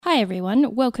Hi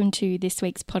everyone, welcome to this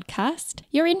week's podcast.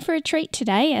 You're in for a treat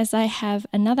today as I have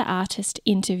another artist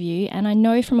interview, and I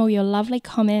know from all your lovely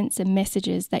comments and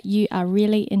messages that you are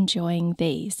really enjoying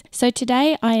these. So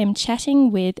today I am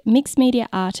chatting with mixed media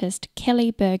artist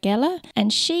Kelly Berghella,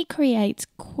 and she creates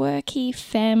quirky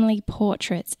family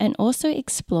portraits and also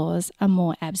explores a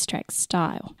more abstract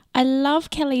style. I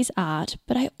love Kelly's art,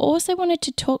 but I also wanted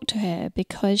to talk to her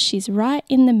because she's right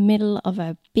in the middle of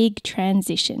a big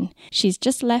transition. She's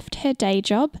just left her day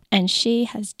job and she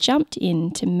has jumped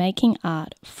into making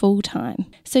art full time.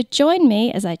 So join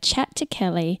me as I chat to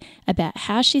Kelly about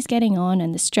how she's getting on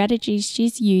and the strategies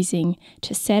she's using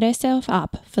to set herself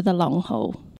up for the long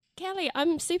haul. Kelly,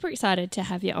 I'm super excited to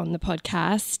have you on the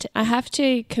podcast. I have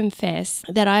to confess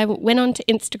that I went onto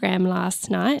Instagram last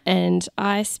night and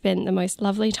I spent the most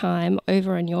lovely time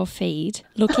over on your feed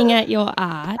looking at your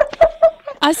art.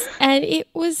 And it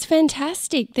was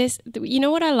fantastic. You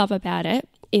know what I love about it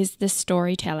is the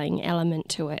storytelling element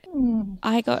to it.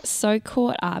 I got so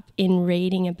caught up in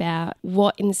reading about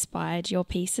what inspired your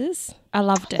pieces. I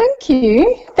loved it. Thank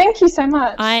you. Thank you so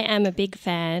much. I am a big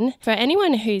fan. For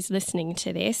anyone who's listening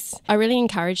to this, I really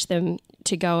encourage them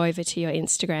to go over to your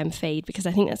Instagram feed because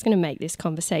I think that's going to make this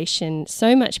conversation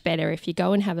so much better if you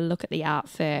go and have a look at the art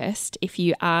first, if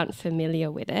you aren't familiar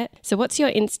with it. So what's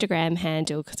your Instagram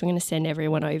handle? Because I'm going to send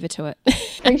everyone over to it.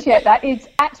 Appreciate that. It's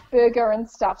at Burger and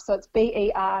Stuff. So it's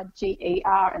Berger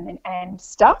and then and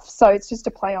stuff. So it's just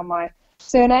a play on my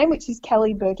surname, which is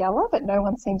Kelly Berghella, but no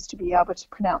one seems to be able to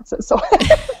pronounce it. So I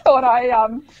thought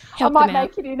I might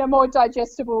make it in a more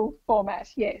digestible format.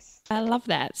 Yes. I love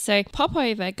that. So pop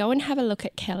over, go and have a look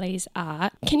at Kelly's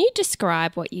art. Can you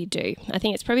describe what you do? I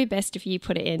think it's probably best if you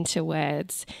put it into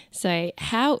words. So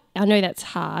I know that's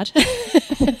hard.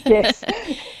 Yes.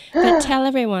 But tell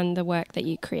everyone the work that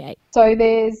you create. So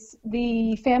there's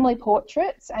the family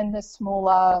portraits and the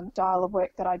smaller style of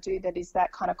work that I do that is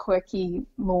that kind of quirky,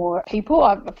 more people.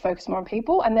 I focus more on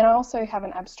people. And then I also have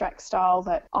an abstract style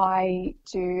that I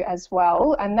do as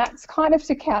well. And that's kind of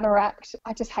to counteract,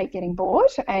 I just hate getting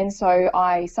bored. And so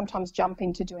I sometimes jump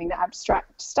into doing the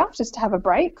abstract stuff just to have a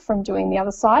break from doing the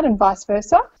other side and vice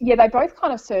versa. Yeah, they both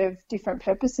kind of serve different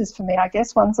purposes for me, I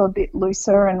guess. One's a bit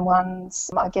looser and one's,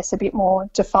 I guess, a bit more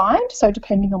defined. So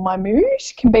depending on my mood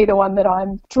can be the one that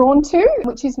I'm drawn to,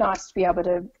 which is nice to be able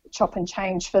to chop and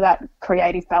change for that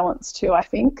creative balance too, I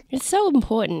think. It's so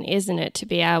important, isn't it, to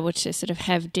be able to sort of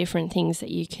have different things that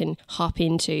you can hop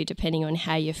into depending on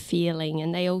how you're feeling,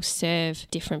 and they all serve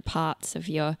different parts of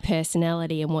your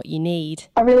personality and what you need.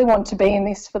 I really want to be in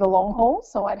this for the long haul,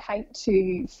 so I'd hate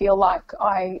to feel like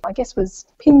I guess was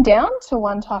pinned down to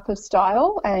one type of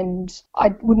style, and I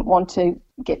wouldn't want to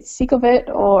get sick of it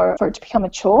or for it to become a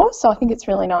chore. So I think it's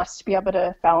really nice to be able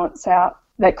to balance out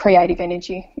that creative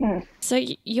energy. So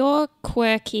your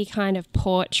quirky kind of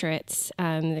portraits,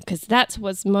 because that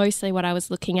was mostly what I was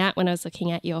looking at when I was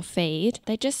looking at your feed,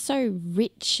 they're just so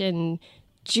rich and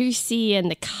juicy,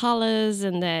 and the colours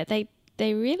and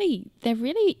they're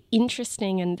really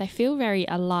interesting and they feel very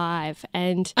alive.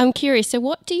 And I'm curious, so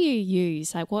what do you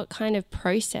use? Like, what kind of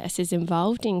process is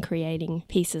involved in creating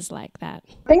pieces like that?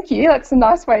 Thank you. That's a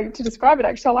nice way to describe it,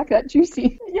 actually. I like that,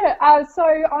 juicy. Yeah, so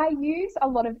I use a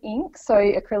lot of ink, so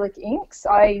acrylic inks.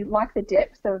 I like the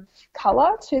depth of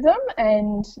colour to them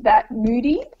and that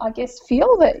moody, I guess,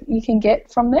 feel that you can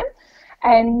get from them.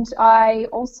 And I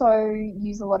also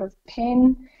use a lot of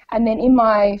pen. And then in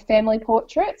my family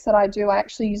portraits that I do, I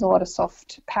actually use a lot of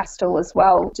soft pastel as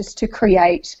well, just to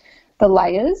create the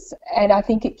layers. And I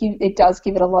think it does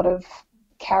give it a lot of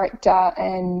character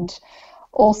and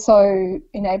also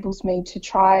enables me to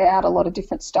try out a lot of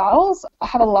different styles. I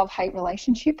have a love-hate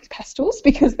relationship with pastels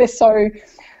because they're so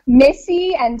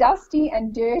messy and dusty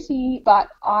and dirty, but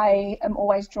I am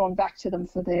always drawn back to them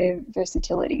for their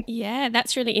versatility. Yeah,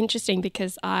 that's really interesting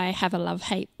because I have a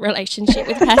love-hate relationship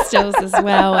with pastels as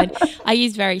well, and I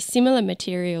use very similar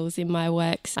materials in my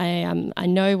works. I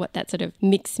know what that sort of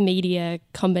mixed media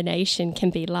combination can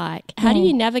be like. How do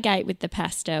you navigate with the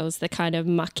pastels, the kind of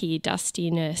mucky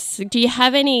dustiness? Do you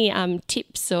have any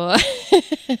tips or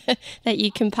that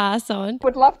you can pass on?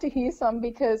 Would love to hear some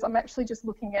because I'm actually just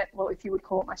looking at, well, if you would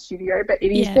call it my studio, but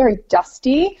it is very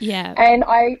dusty. Yeah. And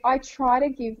I try to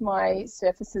give my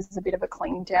surfaces a bit of a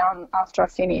clean down after I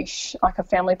finish, like a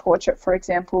family portrait, for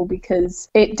example, because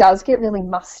it does get really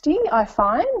musty, I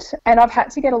find. And I've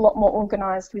had to get a lot more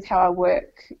organised with how I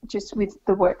work, just with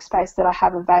the workspace that I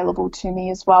have available to me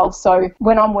as well. So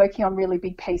when I'm working on really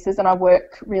big pieces, and I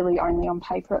work really only on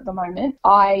paper at the moment,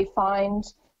 I find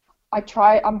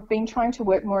I've been trying to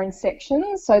work more in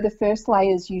sections. So the first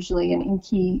layer is usually an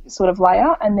inky sort of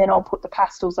layer, and then I'll put the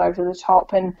pastels over the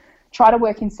top and try to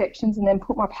work in sections and then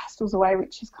put my pastels away,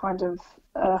 which is kind of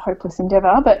a hopeless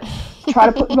endeavour, but try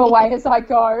to put them away as I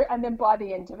go, and then by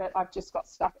the end of it I've just got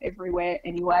stuff everywhere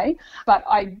anyway. But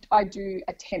I do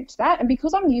attempt that, and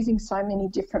because I'm using so many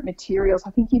different materials,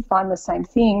 I think you'd find the same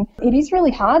thing. It is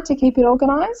really hard to keep it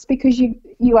organised because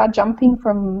you are jumping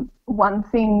from one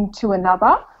thing to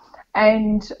another.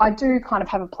 And I do kind of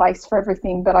have a place for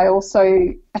everything, but I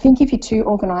think if you're too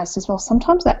organised as well,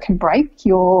 sometimes that can break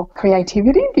your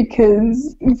creativity,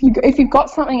 because if you've got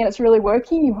something and it's really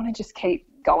working, you want to just keep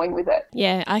going with it.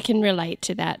 Yeah, I can relate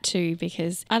to that too,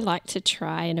 because I like to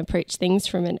try and approach things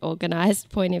from an organised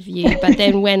point of view, but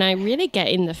then when I really get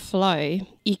in the flow,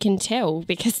 you can tell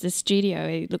because the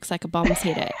studio looks like a bomb's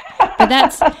hit it. But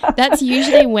that's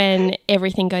usually when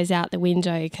everything goes out the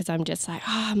window, because I'm just like,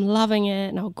 I'm loving it,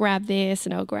 and I'll grab this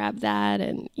and I'll grab that,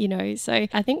 and so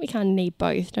I think we kind of need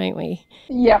both, don't we?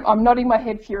 Yeah, I'm nodding my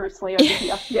head furiously over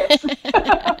here. Yes.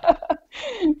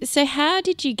 So how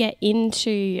did you get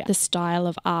into the style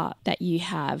of art that you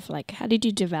have? Like, how did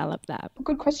you develop that?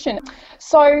 Good question.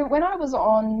 So when I was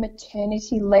on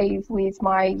maternity leave with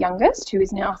my youngest, who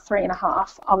is now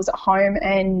 3.5, I was at home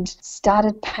and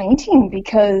started painting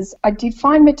because I did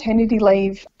find maternity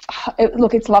leave,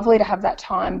 look, it's lovely to have that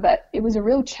time, but it was a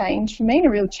real change for me and a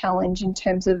real challenge in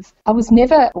terms of I was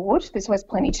never bored. There's always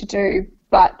plenty to do,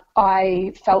 but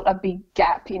I felt a big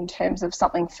gap in terms of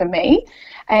something for me.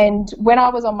 And when I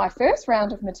was on my first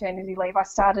round of maternity leave, I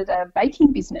started a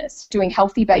baking business doing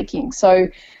healthy baking. So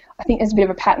I think there's a bit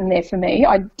of a pattern there for me.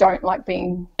 I don't like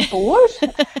being bored.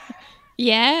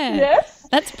 Yeah. Yes.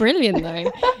 That's brilliant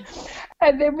though.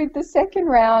 And then with the second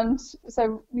round,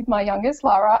 so with my youngest,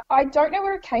 Lara, I don't know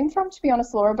where it came from, to be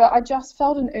honest, Laura, but I just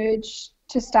felt an urge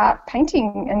to start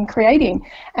painting and creating.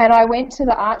 And I went to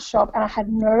the art shop and I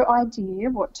had no idea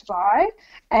what to buy.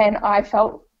 And I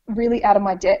felt really out of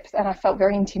my depth and I felt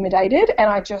very intimidated, and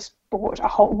I just bought a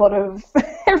whole lot of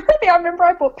everything. I remember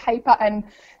I bought paper and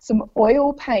some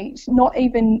oil paint, not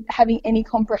even having any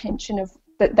comprehension of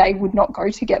that they would not go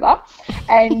together.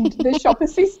 And the shop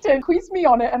assistant quizzed me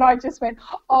on it, and I just went,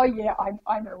 oh yeah,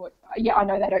 I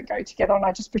know they don't go together. And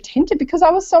I just pretended because I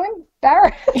was so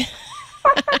embarrassed.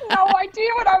 I had no idea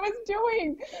what I was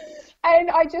doing.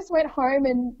 And I just went home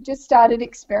and just started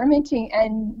experimenting,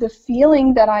 and the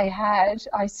feeling that I had,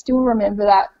 I still remember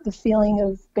that, the feeling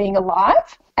of being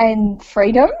alive and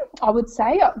freedom, I would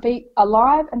say. Be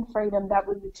alive and freedom, that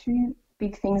were the two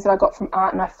big things that I got from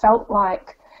art. And I felt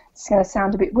like, it's going to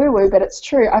sound a bit woo-woo, but it's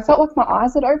true, I felt like my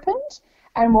eyes had opened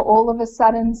and were all of a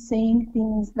sudden seeing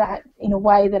things that in a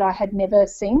way that I had never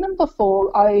seen them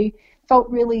before. I felt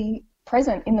really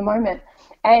present in the moment,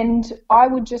 and I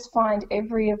would just find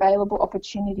every available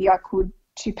opportunity I could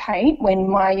to paint when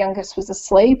my youngest was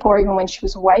asleep, or even when she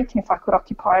was awake, and if I could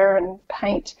occupy her and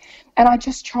paint. And I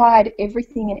just tried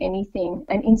everything and anything,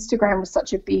 and Instagram was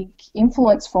such a big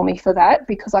influence for me for that,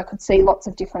 because I could see lots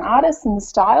of different artists and the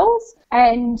styles.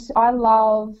 And I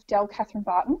love Catherine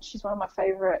Barton. She's one of my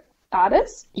favourite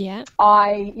artists. Yeah.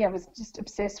 I was just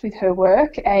obsessed with her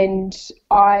work, and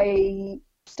I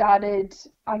started,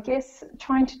 I guess,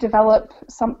 trying to develop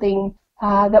something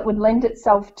that would lend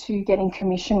itself to getting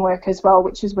commission work as well,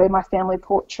 which is where my family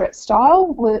portrait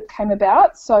style came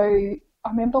about. So I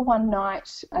remember one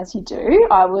night, as you do,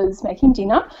 I was making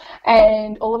dinner,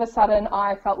 and all of a sudden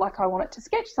I felt like I wanted to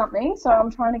sketch something. So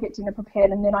I'm trying to get dinner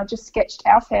prepared, and then I just sketched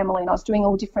our family, and I was doing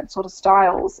all different sort of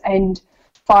styles. And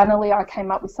finally I came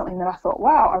up with something that I thought,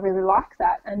 wow, I really like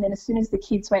that. And then as soon as the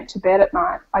kids went to bed at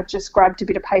night, I just grabbed a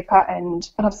bit of paper, and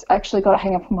I've actually got it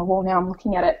hang up on my wall now, I'm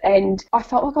looking at it, and I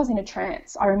felt like I was in a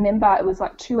trance. I remember it was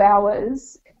like 2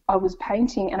 hours I was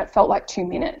painting, and it felt like 2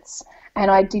 minutes, and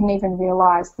I didn't even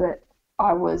realise that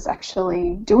I was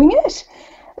actually doing it.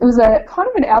 It was a kind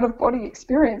of an out-of-body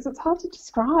experience. It's hard to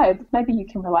describe. Maybe you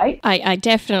can relate. I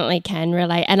definitely can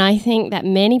relate. And I think that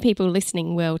many people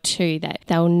listening will too, that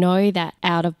they'll know that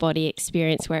out-of-body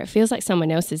experience where it feels like someone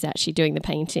else is actually doing the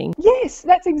painting. Yes,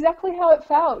 that's exactly how it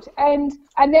felt. And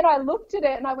then I looked at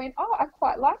it and I went, oh, I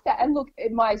quite like that. And look,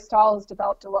 my style has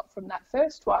developed a lot from that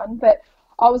first one, but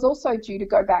I was also due to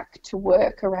go back to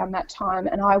work around that time,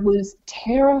 and I was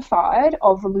terrified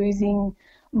of losing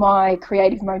my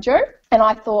creative mojo. And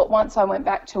I thought once I went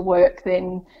back to work,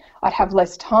 then I'd have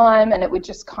less time and it would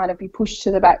just kind of be pushed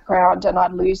to the background, and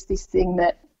I'd lose this thing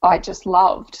that I just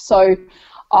loved. So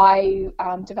I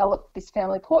developed this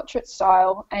family portrait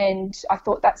style, and I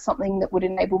thought that's something that would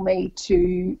enable me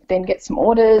to then get some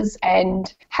orders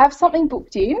and have something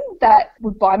booked in that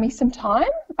would buy me some time,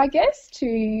 I guess,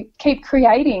 to keep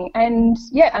creating. And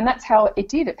that's how it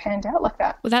did. It panned out like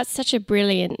that. Well, that's such a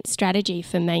brilliant strategy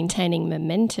for maintaining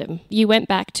momentum. You went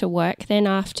back to work then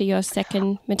after your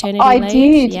second maternity leave? I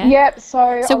did, yep.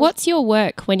 So what's your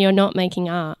work when you're not making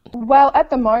art? Well, at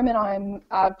the moment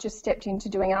I've just stepped into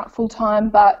doing art full time,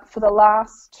 but for the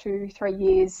last 2-3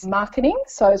 years, marketing.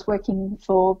 So I was working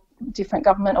for different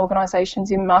government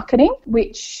organisations in marketing,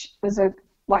 which was I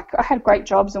had great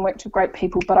jobs and worked with great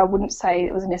people, but I wouldn't say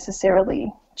it was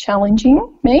necessarily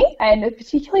challenging me. And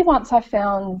particularly once I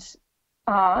found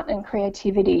art and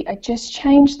creativity, it just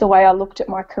changed the way I looked at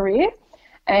my career.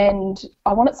 And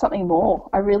I wanted something more.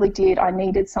 I really did. I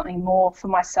needed something more for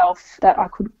myself that I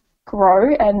could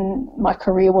grow, and my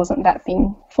career wasn't that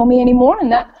thing for me anymore.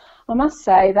 And that, I must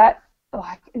say, that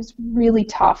it was really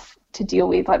tough to deal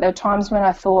with. There were times when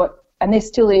I thought, and there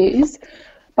still is,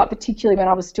 but particularly when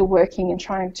I was still working and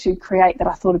trying to create, that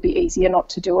I thought it'd be easier not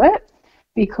to do it,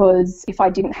 because if I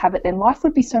didn't have it, then life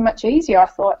would be so much easier. I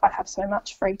thought I'd have so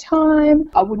much free time.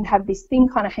 I wouldn't have this thing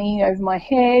kind of hanging over my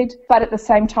head. But at the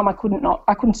same time, I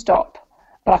couldn't stop.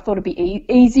 But I thought it'd be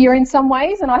easier in some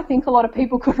ways, and I think a lot of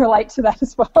people could relate to that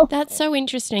as well. That's so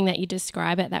interesting that you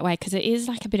describe it that way, because it is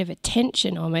like a bit of a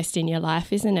tension almost in your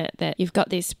life, isn't it? That you've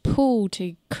got this pull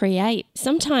to create.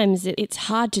 Sometimes it's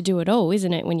hard to do it all,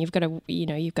 isn't it? When you've got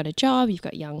a job, you've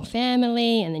got a young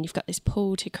family, and then you've got this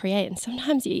pull to create. And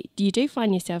sometimes you do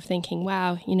find yourself thinking,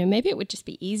 wow, maybe it would just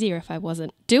be easier if I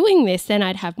wasn't doing this. Then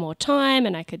I'd have more time,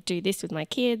 and I could do this with my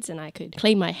kids, and I could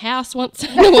clean my house once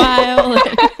in a while.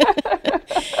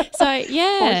 So,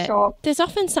 yeah, sure. There's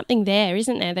often something there,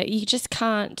 isn't there, that you just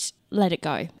can't let it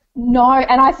go. No,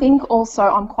 and I think also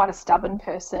I'm quite a stubborn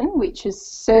person, which has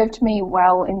served me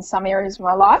well in some areas of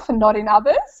my life and not in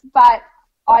others. But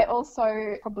I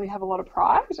also probably have a lot of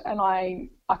pride, and I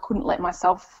couldn't let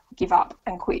myself give up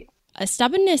and quit. A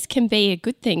stubbornness can be a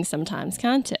good thing sometimes,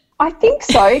 can't it? I think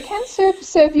so. It can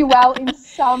serve you well in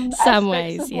some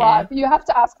ways, of yeah. life. You have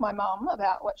to ask my mum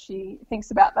about what she thinks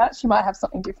about that. She might have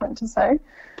something different to say.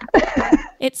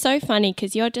 It's so funny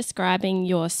because you're describing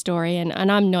your story and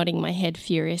I'm nodding my head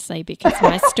furiously because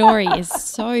my story is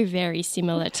so very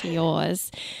similar to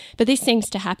yours. But this seems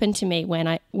to happen to me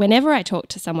whenever I talk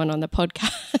to someone on the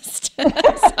podcast.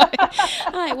 So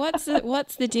I'm like,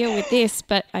 what's the deal with this?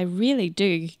 But I really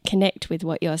do connect with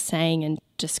what you're saying and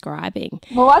describing.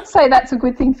 Well, I'd say that's a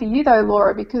good thing for you though,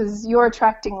 Laura, because you're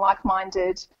attracting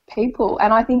like-minded people.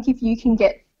 And I think if you can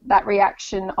get that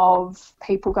reaction of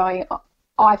people going,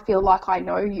 I feel like I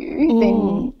know you,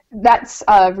 then that's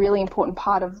a really important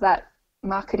part of that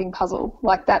marketing puzzle.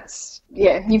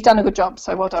 You've done a good job,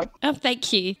 so well done. Oh,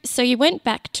 thank you. So you went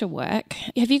back to work.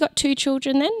 Have you got 2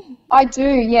 children then? I do,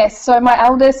 yes. So my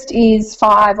eldest is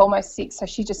 5, almost 6, so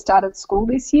she just started school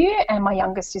this year, and my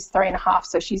youngest is 3.5,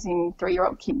 so she's in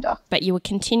 3-year-old kinder. But you were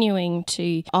continuing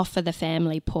to offer the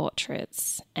family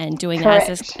portraits and doing Correct.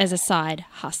 that as a side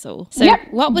hustle. So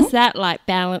What was that like,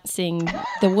 balancing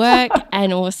the work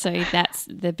and also that's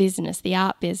the business, the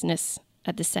art business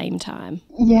at the same time?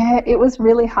 Yeah, it was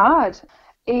really hard.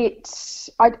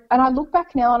 I look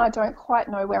back now and I don't quite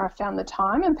know where I found the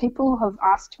time, and people have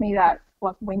asked me that,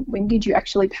 like, when did you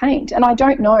actually paint? And I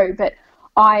don't know, but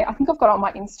I think I've got it on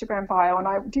my Instagram bio, and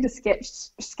I did a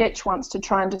sketch once to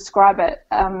try and describe it,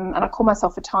 and I call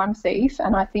myself a time thief,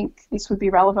 and I think this would be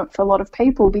relevant for a lot of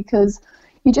people because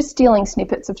you're just stealing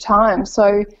snippets of time.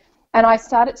 So, and I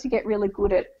started to get really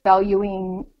good at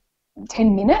valuing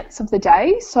 10 minutes of the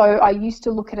day. So I used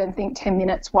to look at it and think 10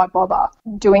 minutes, why bother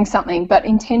doing something? But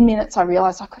in 10 minutes, I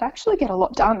realised I could actually get a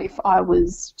lot done if I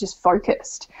was just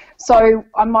focused. So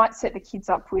I might set the kids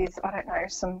up with, I don't know,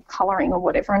 some colouring or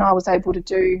whatever, and I was able to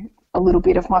do a little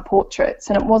bit of my portraits.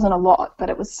 And it wasn't a lot, but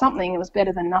it was something. It was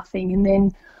better than nothing. And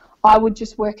then I would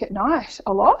just work at night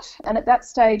a lot. And at that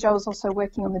stage, I was also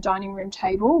working on the dining room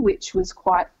table, which was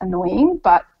quite annoying,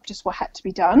 but just what had to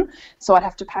be done. So I'd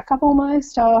have to pack up all my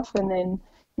stuff and then,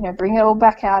 bring it all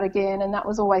back out again. And that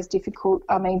was always difficult.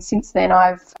 I mean, since then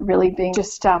I've really been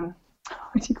just,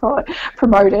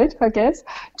 promoted, I guess,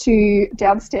 to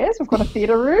downstairs. We've got a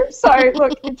theatre room. So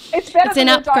look, it's better than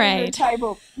the dining room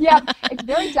table. Yeah, it's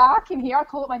very dark in here. I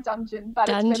call it my dungeon, but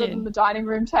it's better than the dining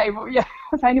room table. Yeah,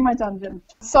 I painted my dungeon.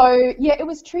 So yeah, it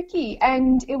was tricky,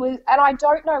 and I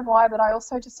don't know why, but I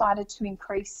also decided to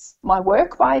increase my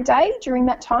work by a day during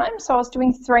that time. So I was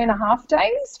doing 3.5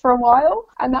 days for a while,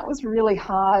 and that was really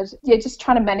hard. Yeah, just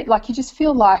trying to manage. Like, you just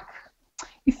feel like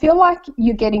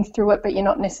you're getting through it, but you're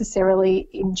not necessarily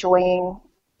enjoying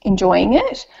enjoying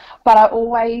it. But I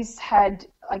always had,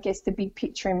 I guess, the big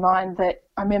picture in mind, that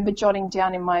I remember jotting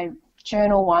down in my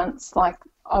journal once, like,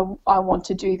 I want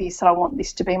to do this, and I want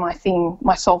this to be my thing,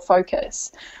 my sole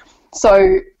focus.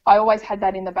 So I always had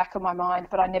that in the back of my mind,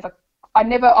 but I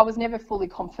was never fully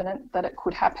confident that it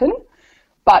could happen.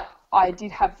 But I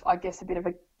did have, I guess, a bit of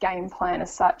a game plan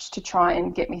as such to try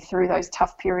and get me through those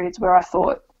tough periods where I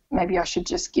thought maybe I should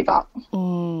just give up.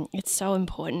 It's so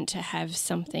important to have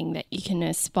something that you can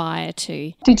aspire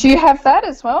to. Did you have that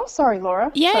as well? Sorry,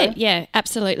 Laura. Yeah,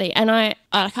 absolutely. And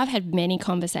I've had many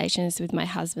conversations with my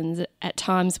husband at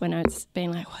times when it's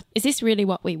been like, is this really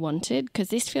what we wanted? Because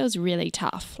this feels really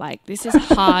tough. Like, this is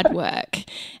hard work.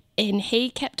 And he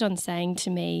kept on saying to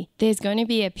me, there's going to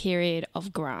be a period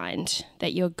of grind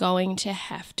that you're going to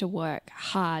have to work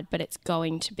hard, but it's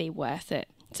going to be worth it.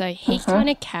 So he kind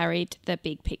of carried the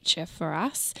big picture for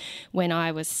us when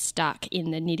I was stuck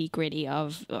in the nitty-gritty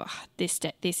of this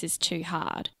is too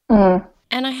hard. And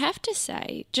I have to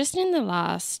say, just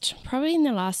probably in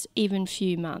the last even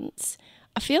few months,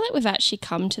 I feel like we've actually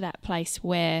come to that place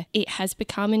where it has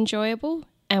become enjoyable,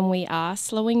 and we are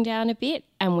slowing down a bit,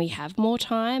 and we have more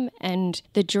time. And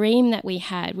the dream that we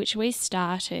had, which we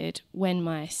started when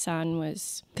my son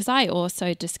was, because I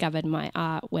also discovered my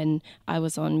art when I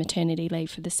was on maternity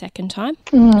leave for the second time.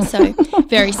 So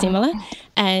very similar.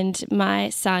 And my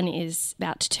son is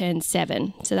about to turn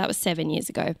 7. So that was 7 years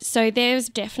ago. So there's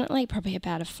definitely probably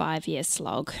about a 5-year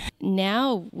slog.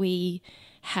 Now we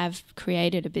have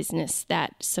created a business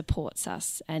that supports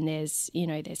us, and there's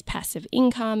passive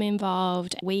income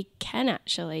involved. We can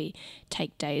actually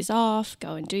take days off,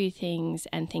 go and do things,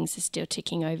 and things are still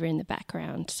ticking over in the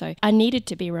background. So I needed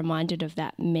to be reminded of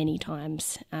that many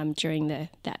times during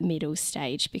that middle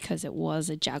stage, because it was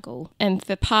a juggle. And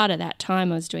for part of that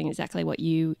time I was doing exactly what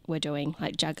you were doing,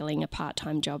 like juggling a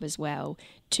part-time job as well,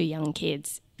 2 young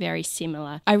kids. Very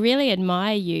similar. I really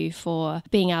admire you for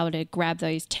being able to grab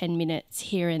those 10 minutes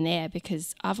here and there,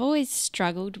 because I've always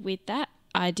struggled with that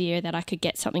idea that I could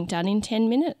get something done in 10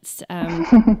 minutes.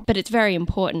 But it's very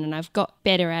important, and I've got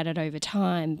better at it over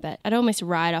time. But I'd almost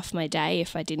write off my day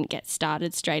if I didn't get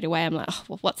started straight away. I'm like,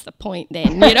 well, what's the point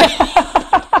then? Meanwhile,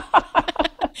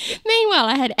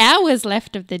 I had hours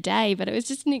left of the day, but it was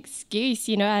just an excuse.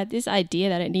 I had this idea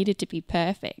that it needed to be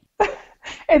perfect.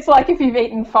 It's like if you've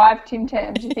eaten 5 Tim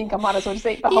Tams, you think I might as well just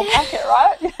eat the whole packet,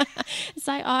 right? It's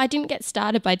like, I didn't get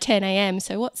started by 10 a.m,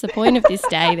 so what's the point of this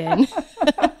day then?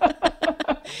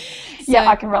 Yeah,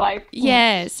 I can relate.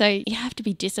 Yeah, so you have to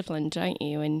be disciplined, don't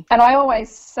you? And I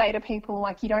always say to people,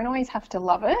 like, you don't always have to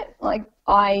love it. Like,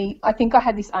 I think I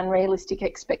had this unrealistic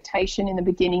expectation in the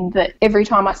beginning that every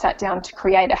time I sat down to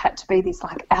create, it had to be this,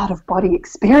 like, out-of-body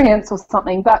experience or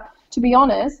something. But to be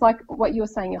honest, like what you were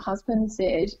saying, your husband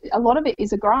said, a lot of it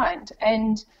is a grind.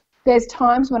 And there's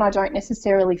times when I don't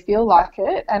necessarily feel like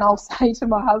it, and I'll say to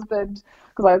my husband,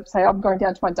 because I say I'm going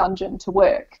down to my dungeon to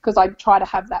work, because I try to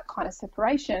have that kind of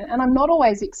separation, and I'm not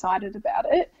always excited about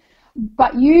it.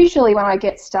 But usually when I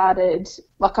get started,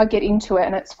 like, I get into it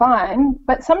and it's fine.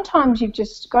 But sometimes you've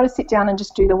just got to sit down and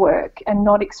just do the work and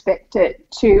not expect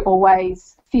it to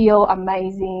always feel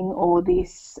amazing, or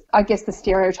this, I guess the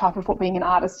stereotype of what being an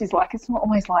artist is like, it's not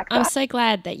always like that. I'm so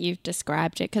glad that you've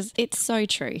described it, because it's so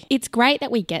true. It's great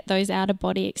that we get those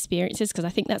out-of-body experiences, because I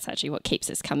think that's actually what keeps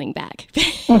us coming back.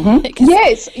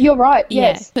 Yes, you're right.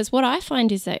 Yes. Because what I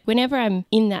find is that whenever I'm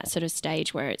in that sort of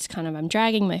stage where it's kind of, I'm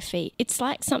dragging my feet, it's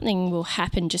like something will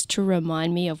happen just to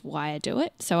remind me of why I do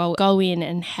it. So I'll go in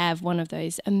and have one of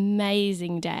those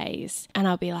amazing days, and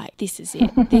I'll be like, this is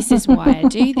it. This is why I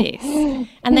do this.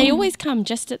 And they always come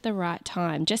just at the right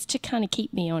time, just to kind of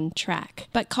keep me on track.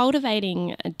 But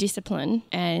cultivating a discipline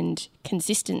and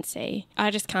consistency,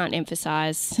 I just can't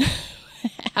emphasize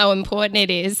how important it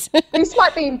is. This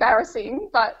might be embarrassing,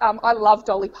 but I love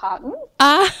Dolly Parton.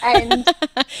 And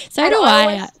so do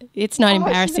I. It's not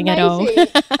embarrassing at all.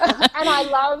 And I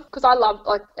love, because I love,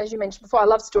 like, as you mentioned before, I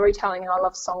love storytelling and I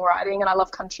love songwriting and I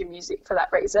love country music for that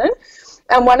reason.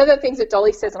 And one of the things that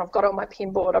Dolly says, and I've got it on my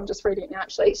pin board, I'm just reading it now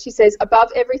actually, she says,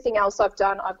 above everything else I've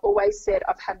done, I've always said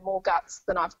I've had more guts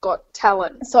than I've got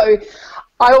talent. So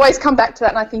I always come back to that,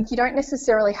 and I think you don't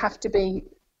necessarily have to be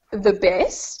the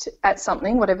best at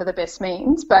something, whatever the best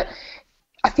means, but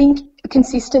I think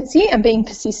consistency and being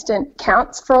persistent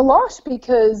counts for a lot,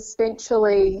 because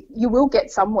eventually you will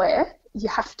get somewhere. You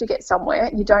have to get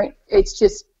somewhere. It's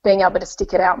just being able to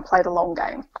stick it out and play the long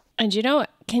game. And you know what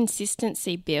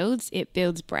consistency builds? It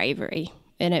builds bravery.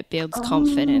 and it builds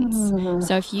confidence.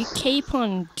 So if you keep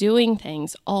on doing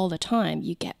things all the time,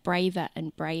 you get braver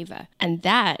and braver. And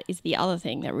that is the other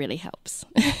thing that really helps.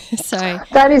 So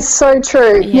that is so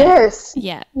true. Yes.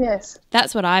 Yeah. Yes.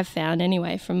 That's what I've found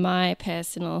anyway from my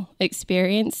personal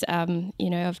experience,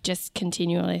 of just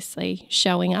continuously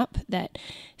showing up, that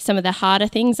some of the harder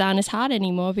things aren't as hard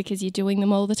anymore because you're doing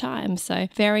them all the time. So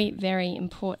very, very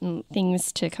important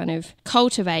things to kind of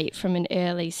cultivate from an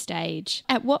early stage.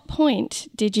 At what point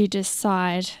did you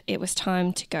decide it was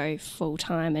time to go full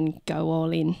time and go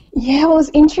all in? Yeah, well, it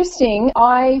was interesting.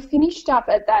 I finished up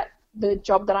at the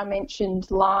job that I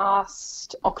mentioned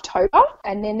last October,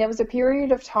 and then there was a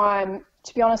period of time.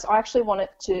 To be honest, I actually wanted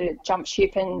to jump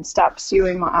ship and start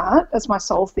pursuing my art as my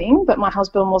sole thing, but my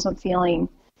husband wasn't feeling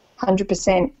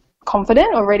 100%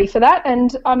 confident or ready for that.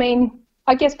 And I mean,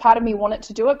 I guess part of me wanted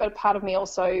to do it, but part of me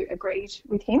also agreed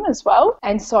with him as well.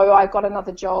 And so I got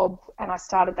another job and I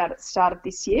started that at the start of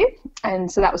this year.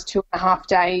 And so that was 2.5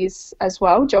 days as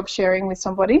well, job sharing with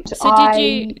somebody. So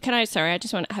I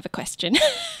just want to have a question.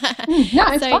 No,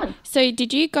 it's fine. So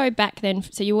did you go back then,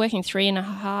 so you're working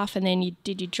 3.5 and then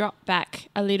did you drop back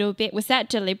a little bit? Was that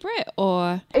deliberate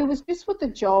or? It was just what the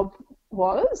job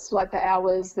was, like the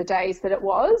hours, the days that it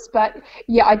was. But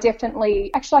yeah, I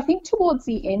think towards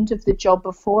the end of the job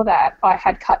before that, I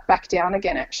had cut back down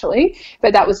again actually,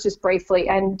 but that was just briefly.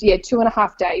 And yeah,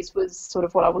 2.5 days was sort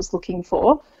of what I was looking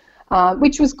for,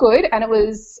 which was good. And it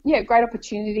was, great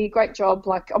opportunity, great job.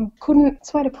 Like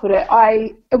it's way to put it.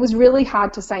 It was really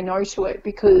hard to say no to it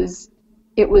because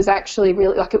it was actually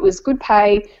really, like, it was good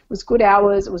pay, it was good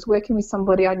hours, it was working with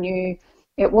somebody I knew.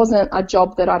 It wasn't a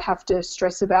job that I'd have to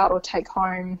stress about or take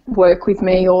home, work with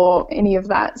me or any of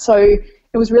that. So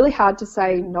it was really hard to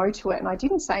say no to it, and I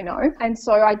didn't say no. And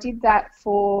so I did that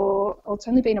it's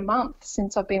only been a month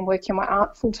since I've been working on my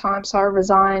art full time. So I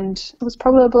resigned, it was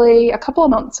probably a couple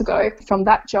of months ago from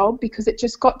that job because it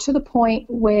just got to the point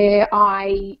where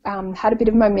I had a bit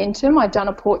of momentum. I'd done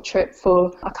a portrait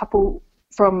for a couple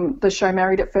from the show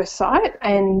Married at First Sight,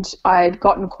 and I'd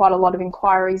gotten quite a lot of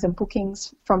inquiries and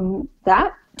bookings from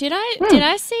that. Did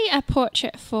I see a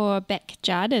portrait for Beck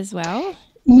Judd as well?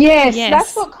 Yes,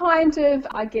 that's what kind of,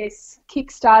 I guess,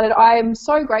 kick-started. I am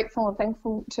so grateful and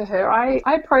thankful to her. I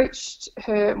approached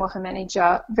her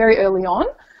manager very early on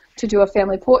to do a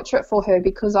family portrait for her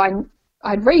because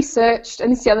I'd researched,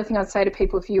 and this is the other thing I'd say to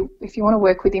people, if you want to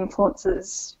work with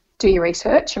influencers, do your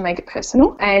research and make it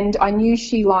personal. And I knew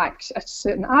she liked a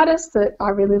certain artist that I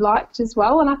really liked as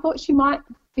well, and I thought she might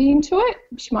be into it.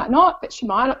 She might not, but she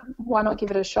might. Why not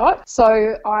give it a shot?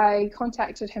 So I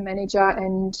contacted her manager,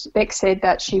 and Beck said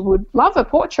that she would love a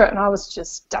portrait, and I was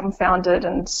just dumbfounded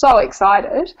and so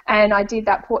excited. And I did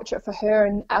that portrait for her,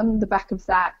 and on the back of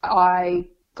that, I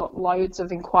got loads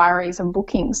of inquiries and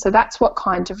bookings. So that's what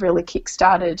kind of really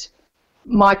kick-started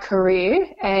my career,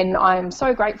 and I'm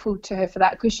so grateful to her for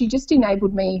that because she just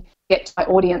enabled me to get to my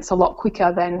audience a lot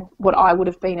quicker than what I would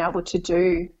have been able to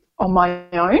do on my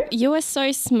own. You were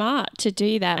so smart to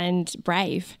do that and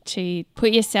brave to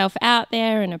put yourself out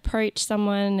there and approach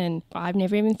someone, and I've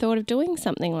never even thought of doing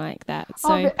something like that.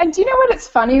 So, and do you know what, it's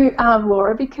funny,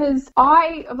 Laura, because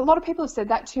a lot of people have said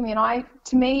that to me, and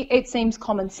to me it seems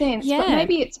common sense, but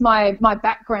maybe it's my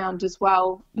background as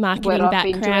well. Marketing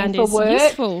background is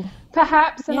useful.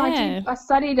 Perhaps, and I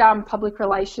studied public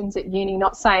relations at uni,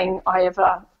 not saying I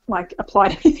ever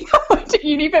applied anything I went to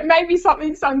uni, but maybe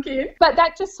something sunk in. But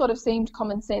that just sort of seemed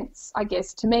common sense, I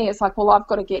guess, to me. It's like, well, I've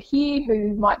got to get here,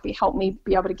 who might help me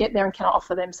be able to get there, and can I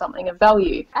offer them something of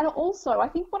value? And also, I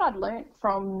think what I'd learnt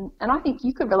from, and I think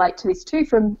you could relate to this too,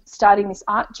 from starting this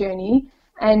art journey,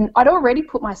 and I'd already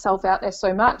put myself out there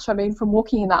so much. I mean, from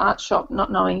walking in the art shop,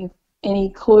 not knowing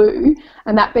any clue,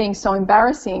 and that being so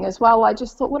embarrassing as well, I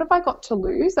just thought, what have I got to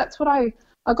lose? That's what I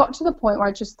got to the point where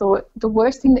I just thought the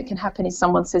worst thing that can happen is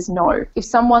someone says no. If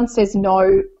someone says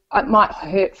no, it might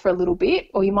hurt for a little bit,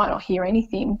 or you might not hear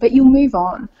anything, but you'll move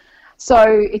on. So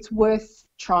it's worth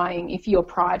trying if your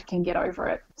pride can get over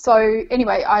it. So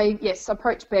anyway, I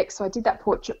approached Beck, so I did that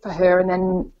portrait for her, and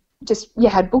then just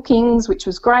had bookings, which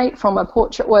was great from her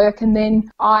portrait work. And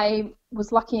then I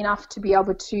was lucky enough to be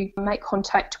able to make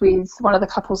contact with one of the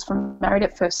couples from Married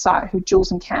at First Sight,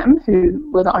 Jules and Cam, who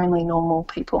were the only normal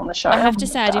people on the show. I have to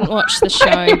say I didn't watch the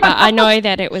show, but I know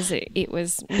that it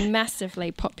was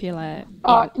massively popular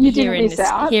here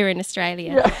in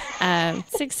Australia. Yeah.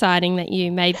 It's exciting that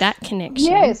you made that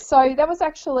connection. Yeah, so that was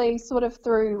actually sort of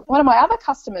through one of my other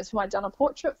customers who I'd done a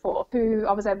portrait for, who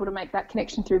I was able to make that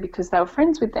connection through because they were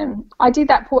friends with them. I did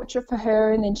that portrait for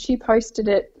her, and then she posted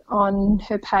it on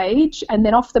her page, and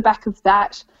then off the back of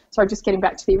that, sorry, just getting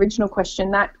back to the original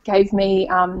question, that gave me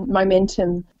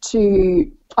momentum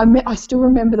to, I still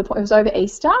remember the point, it was over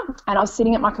Easter, and I was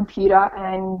sitting at my computer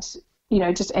and, you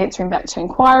know, just answering back to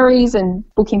inquiries and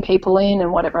booking people in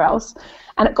and whatever else.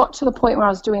 And it got to the point where I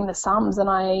was doing the sums and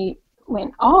I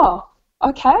went, oh,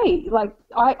 okay, like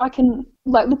I can,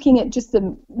 like looking at just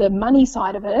the money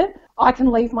side of it, I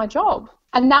can leave my job.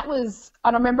 And that was,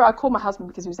 and I remember I called my husband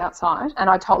because he was outside and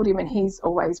I told him, and he's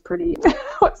always pretty,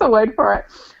 what's the word for it?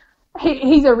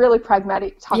 He's a really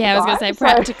pragmatic type of guy. Yeah, I was going to say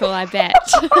practical, I bet.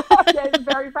 Yeah, he's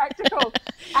very practical.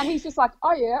 And he's just like,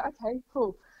 oh yeah, okay,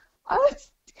 cool. Come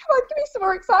on, give me some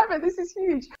more excitement. This is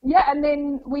huge. Yeah, and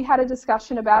then we had a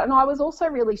discussion about it, and I was also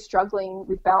really struggling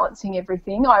with balancing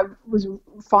everything. I was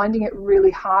finding it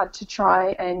really hard to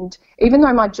try, and even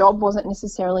though my job wasn't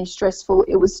necessarily stressful,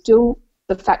 it was still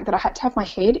the fact that I had to have my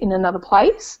head in another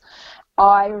place.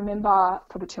 I remember,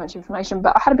 probably too much information,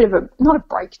 but I had a bit of not a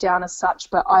breakdown as such,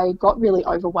 but I got really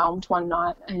overwhelmed one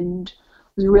night and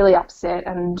was really upset,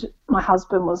 and my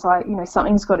husband was like, you know,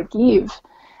 something's got to give.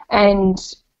 And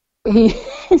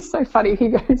he's so funny. He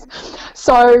goes,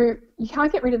 so you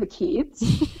can't get rid of the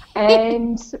kids.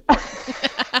 And oh,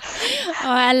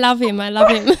 I love him.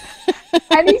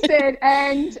 And he said,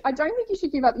 and I don't think you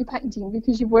should give up your painting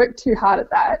because you've worked too hard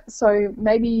at that. So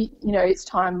maybe, you know, it's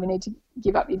time we need to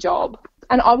give up your job.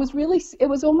 And I was really, it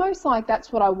was almost like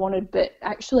that's what I wanted, but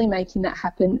actually making that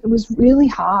happen, it was really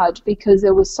hard because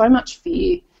there was so much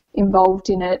fear involved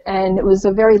in it, and it was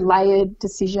a very layered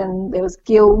decision. There was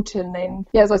guilt, and then,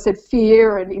 yeah, as I said,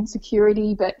 fear and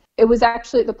insecurity, but it was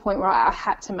actually at the point where I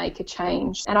had to make a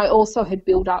change. And I also had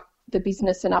built up the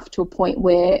business enough to a point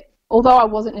where, although I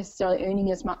wasn't necessarily earning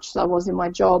as much as I was in my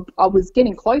job, I was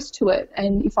getting close to it,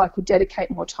 and if I could dedicate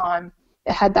more time,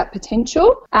 it had that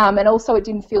potential. And also it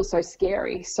didn't feel so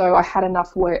scary, so I had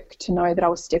enough work to know that I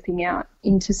was stepping out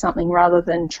into something rather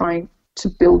than trying to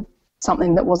build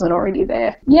something that wasn't already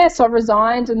there. Yeah, so I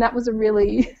resigned, and that was a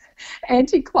really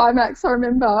anticlimax. I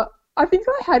remember, I think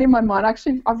I had in my mind,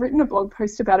 actually, I've written a blog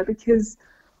post about it because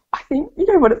I think, you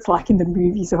know what it's like in the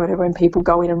movies or whatever when people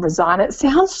go in and resign. It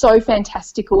sounds so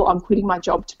fantastical, I'm quitting my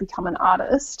job to become an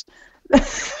artist.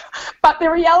 But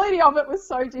the reality of it was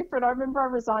so different. I remember I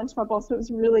resigned to my boss, and it was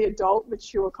a really adult,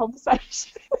 mature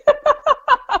conversation.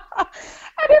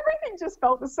 And everything just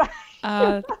felt the same.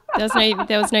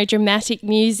 There was no dramatic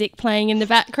music playing in the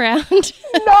background.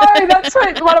 No, that's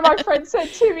what one of my friends said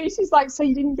to me. She's like, so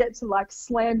you didn't get to like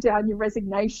slam down your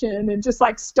resignation and just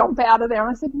like stomp out of there? And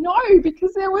I said, no,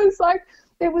 because there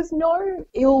was no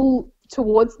ill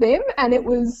towards them, and it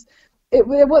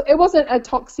wasn't a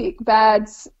toxic, bad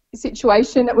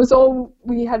situation. It was all,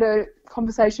 we had a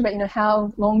conversation about, you know,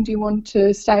 how long do you want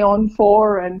to stay on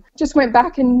for, and just went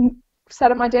back and sat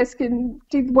at my desk and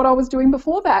did what I was doing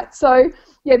before that. So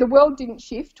yeah, the world didn't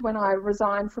shift when I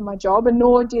resigned from my job, and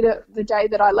nor did it the day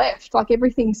that I left. Like,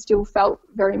 everything still felt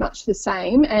very much the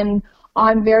same, and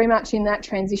I'm very much in that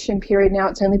transition period now.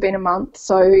 It's only been a month,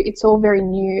 so it's all very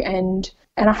new, and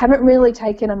I haven't really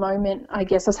taken a moment. I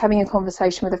guess I was having a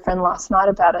conversation with a friend last night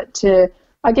about it to,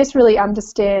 I guess, really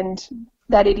understand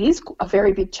that it is a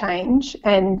very big change.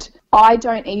 And I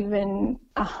don't even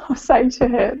say to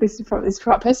her, this is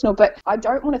quite personal, but I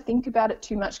don't want to think about it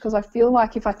too much, because I feel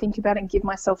like if I think about it and give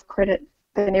myself credit,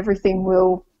 then everything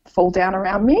will fall down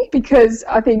around me, because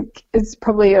I think it's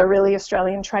probably a really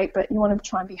Australian trait, but you want to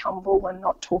try and be humble and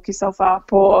not talk yourself up,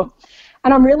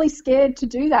 and I'm really scared to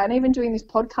do that. And even doing this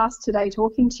podcast today,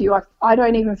 talking to you, I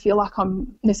don't even feel like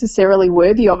I'm necessarily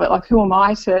worthy of it. Like, who am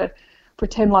I to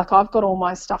pretend like I've got all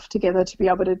my stuff together to be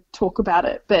able to talk about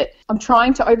it? But I'm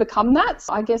trying to overcome that.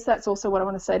 So I guess that's also what I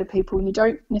want to say to people. You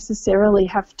don't necessarily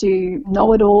have to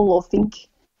know it all or think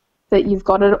that you've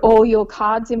got all your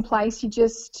cards in place. You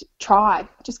just try.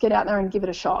 Just get out there and give it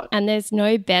a shot. And there's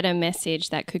no better message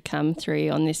that could come through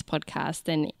on this podcast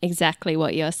than exactly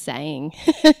what you're saying,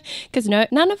 because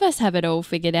none of us have it all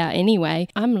figured out anyway.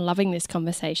 I'm loving this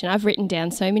conversation. I've written down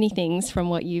so many things from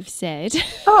what you've said.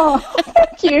 Oh,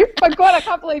 thank you. My God, I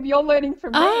can't believe you're learning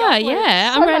from me.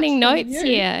 Yeah, I'm writing notes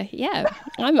here. Yeah,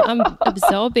 I'm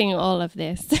absorbing all of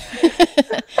this.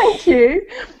 Thank you.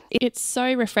 It's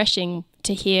so refreshing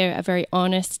to hear a very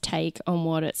honest take on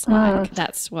what it's like.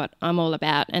 That's what I'm all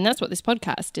about, and that's what this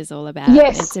podcast is all about.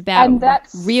 Yes, it's about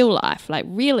real life, like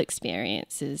real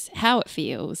experiences, how it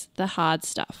feels, the hard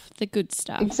stuff, the good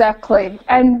stuff. Exactly.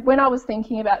 And when I was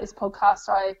thinking about this podcast,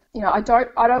 I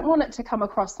don't want it to come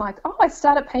across like, oh, I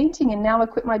started painting and now I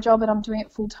quit my job and I'm doing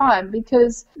it full time,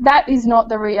 because that is not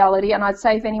the reality. And I'd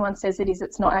say if anyone says it is,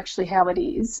 it's not actually how it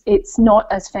is. It's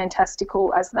not as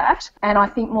fantastical as that. And I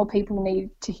think more people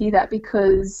need to hear that, because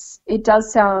because it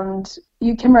does sound,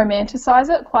 you can romanticize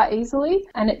it quite easily,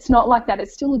 and it's not like that.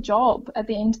 It's still a job at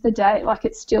the end of the day. Like,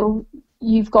 it's still,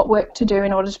 you've got work to do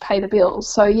in order to pay the bills.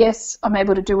 So yes, I'm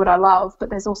able to do what I love, but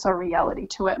there's also a reality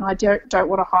to it, and I don't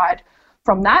want to hide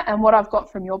from that. And what I've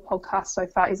got from your podcast so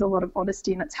far is a lot of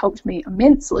honesty, and it's helped me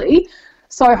immensely.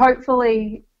 So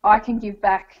hopefully I can give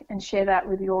back and share that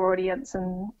with your audience,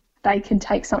 and they can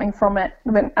take something from it.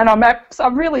 And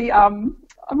I'm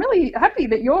really happy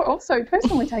that you're also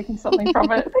personally taking something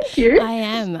from it. Thank you. I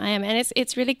am. And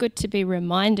it's really good to be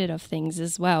reminded of things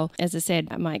as well. As I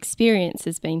said, my experience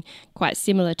has been quite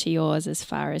similar to yours as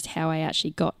far as how I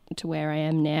actually got to where I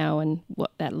am now and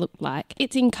what that looked like.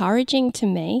 It's encouraging to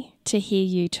me to hear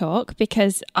you talk,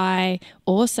 because I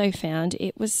also found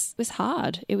it was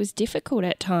hard. It was difficult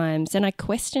at times, and I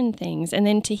questioned things. And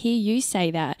then to hear you say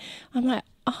that, I'm like,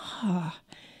 oh,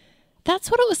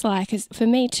 that's what it was like for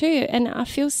me too. And I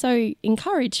feel so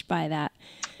encouraged by that.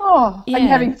 Oh, yeah. Are you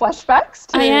having flashbacks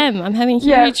too? I am. I'm having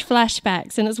huge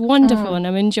flashbacks, and it's wonderful, and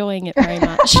I'm enjoying it very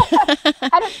much.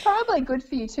 And it's probably good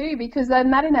for you too, because then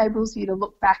that enables you to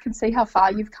look back and see how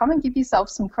far you've come and give yourself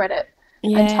some credit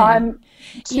and time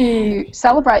to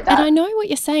celebrate that. And I know what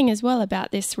you're saying as well about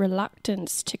this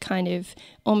reluctance to kind of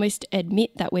almost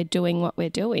admit that we're doing what we're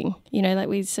doing. You know, like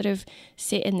we sort of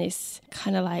sit in this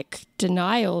kind of like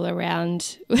denial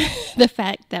around the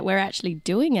fact that we're actually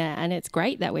doing it, and it's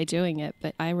great that we're doing it,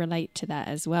 but I relate to that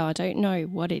as well. I don't know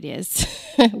what it is,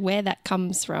 where that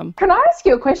comes from. Can I ask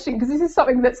you a question? Because this is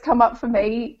something that's come up for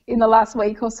me in the last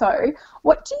week or so.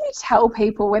 What do you tell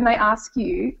people when they ask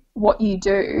you what you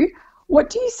do? What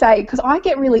do you say? Because I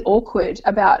get really awkward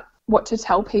about what to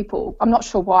tell people. I'm not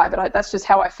sure why, but that's just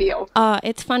how I feel.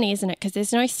 It's funny, isn't it? Because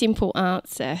there's no simple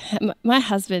answer. My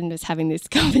husband was having this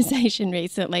conversation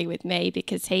recently with me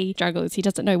because he struggles. He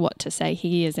doesn't know what to say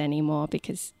he is anymore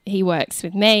because he works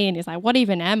with me, and he's like, what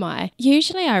even am I?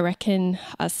 Usually I reckon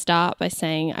I start by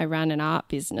saying I run an art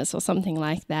business or something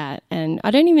like that. And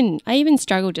I even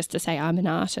struggle just to say I'm an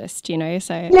artist, you know,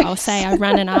 so yes. I'll say I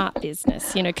run an art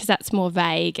business, you know, because that's more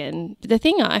vague. And the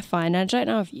thing I find, I don't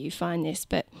know if you find this,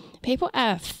 but people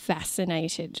are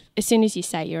fascinated as soon as you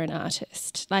say you're an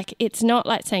artist. Like, it's not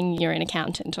like saying you're an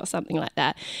accountant or something like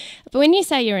that. But when you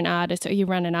say you're an artist or you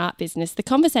run an art business, the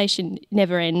conversation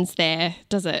never ends there,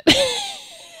 does it?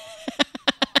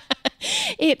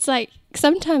 It's like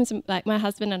sometimes like my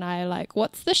husband and I are like,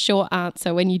 what's the short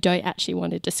answer when you don't actually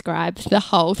want to describe the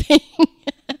whole thing?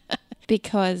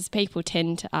 Because people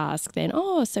tend to ask then,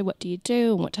 oh, so what do you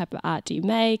do, and what type of art do you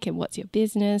make, and what's your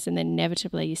business? And then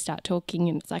inevitably you start talking,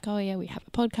 and it's like, oh yeah, we have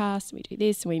a podcast, and we do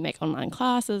this, and we make online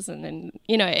classes, and then,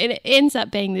 you know, it ends up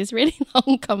being this really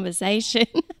long conversation.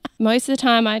 Most of the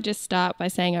time I just start by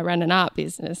saying I run an art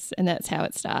business, and that's how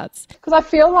it starts. Because I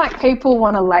feel like people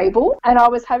want a label, and I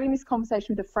was having this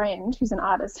conversation with a friend who's an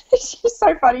artist. She's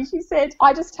so funny. She said,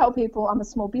 I just tell people I'm a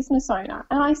small business owner.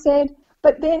 And I said,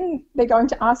 but then they're going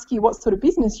to ask you what sort of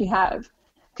business you have,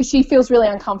 because she feels really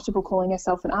uncomfortable calling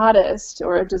herself an artist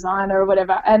or a designer or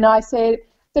whatever. And I said,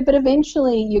 but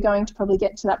eventually you're going to probably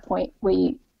get to that point where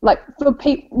you, like, for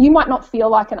people, you might not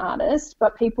feel like an artist,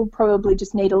 but people probably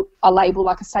just need a label,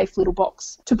 like a safe little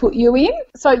box to put you in.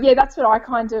 So yeah, that's what I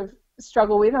kind of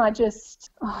struggle with. And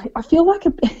I feel like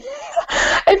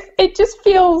it just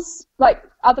feels like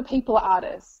other people are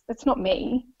artists. It's not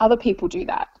me. Other people do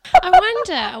that.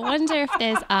 I wonder if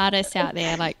there's artists out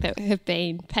there like that have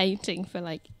been painting for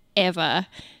like ever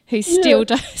who still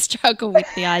do struggle with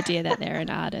the idea that they're an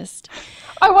artist.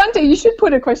 I wonder, you should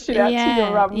put a question out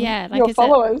to your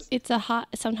followers.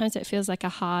 Sometimes it feels like a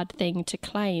hard thing to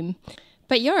claim.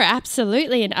 But you're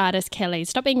absolutely an artist, Kelly.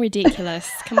 Stop being ridiculous.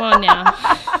 Come on now.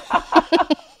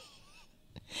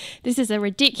 This is a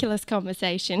ridiculous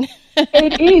conversation.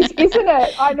 It is, isn't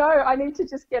it? I know. I need to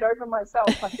just get over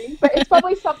myself, I think. But it's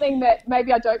probably something that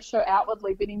maybe I don't show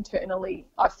outwardly, but internally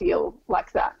I feel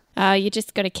like that. You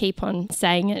just got to keep on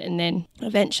saying it, and then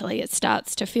eventually it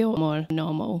starts to feel more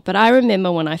normal. But I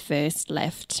remember when I first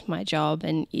left my job,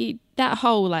 and that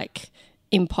whole like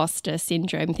imposter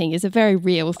syndrome thing is a very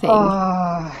real thing.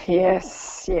 Oh,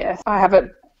 yes. I have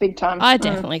it big time. I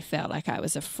definitely felt like I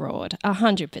was a fraud,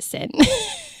 100%.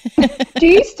 Do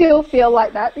you still feel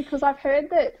like that? Because I've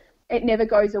heard that it never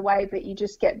goes away, but you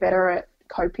just get better at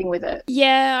coping with it.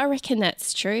 Yeah, I reckon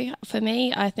that's true. For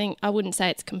me, I think I wouldn't say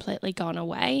it's completely gone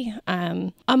away.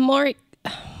 I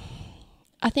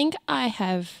think I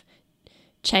have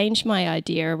changed my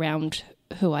idea around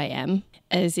who I am,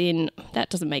 as in, that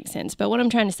doesn't make sense. But what I'm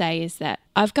trying to say is that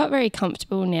I've got very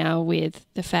comfortable now with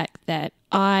the fact that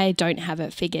I don't have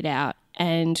it figured out.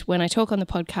 And when I talk on the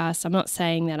podcast, I'm not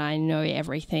saying that I know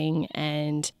everything,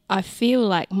 and I feel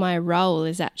like my role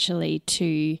is actually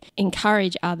to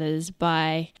encourage others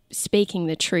by speaking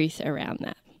the truth around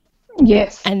that.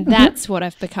 Yes. And that's what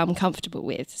I've become comfortable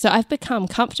with. So I've become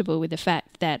comfortable with the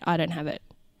fact that I don't have it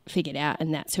figured out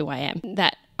and that's who I am.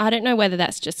 That I don't know whether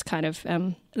that's just kind of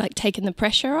like taking the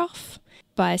pressure off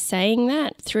by saying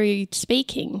that through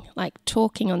speaking, like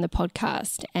talking on the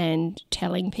podcast and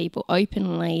telling people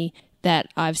openly that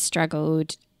I've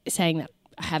struggled, saying that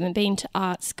I haven't been to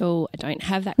art school, I don't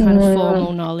have that kind of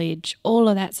formal knowledge, all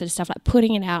of that sort of stuff, like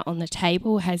putting it out on the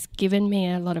table has given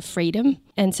me a lot of freedom.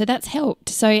 And so that's helped.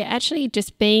 So actually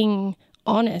just being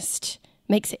honest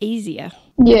makes it easier.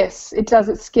 Yes, it does.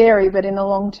 It's scary, but in the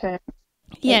long term,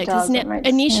 yeah, because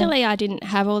initially I didn't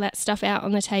have all that stuff out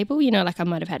on the table. You know, like I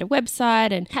might have had a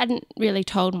website and hadn't really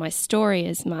told my story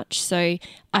as much. So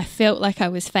I felt like I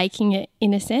was faking it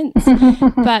in a sense.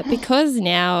 But because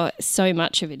now so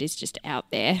much of it is just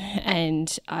out there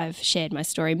and I've shared my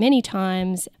story many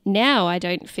times, now I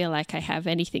don't feel like I have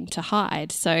anything to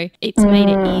hide. So it's made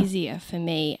it easier for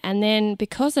me. And then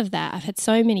because of that, I've had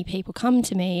so many people come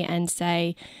to me and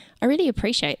say, I really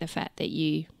appreciate the fact that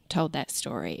you told that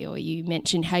story, or you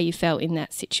mentioned how you felt in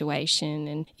that situation,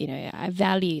 and you know, I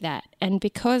value that. And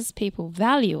because people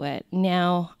value it,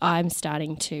 now I'm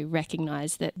starting to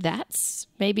recognize that that's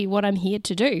maybe what I'm here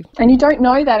to do. And you don't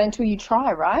know that until you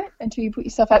try, right? Until you put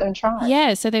yourself out there and try.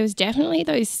 Yeah, so there was definitely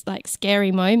those like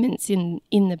scary moments in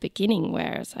the beginning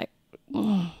where I was like,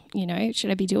 you know,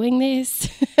 should I be doing this?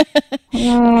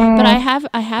 But I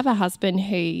have a husband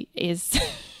who is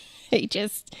he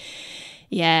just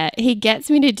he gets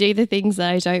me to do the things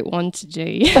that I don't want to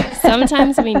do.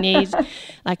 Sometimes we need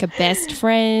like a best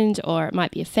friend, or it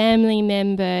might be a family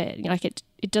member. Like it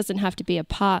doesn't have to be a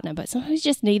partner, but sometimes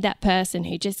you just need that person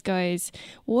who just goes,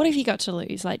 what have you got to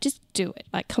lose? Like, just do it.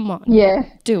 Like, come on. Yeah.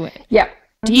 Do it. Yeah.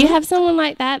 Do you have someone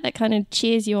like that kind of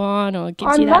cheers you on or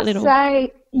gives you that little... I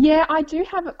must say, yeah, I do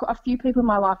have a few people in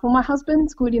my life. Well, my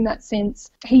husband's good in that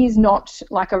sense. He is not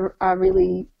like a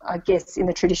really, I guess, in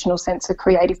the traditional sense, a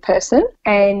creative person.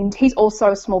 And he's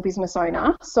also a small business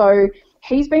owner. So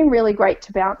he's been really great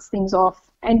to bounce things off.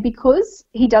 And because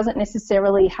he doesn't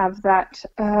necessarily have that,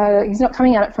 he's not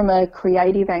coming at it from a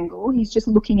creative angle, he's just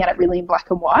looking at it really in black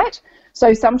and white.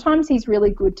 So sometimes he's really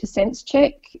good to sense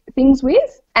check things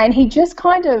with, and he just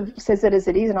kind of says it as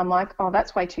it is, and I'm like, oh,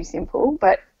 that's way too simple,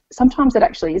 but sometimes it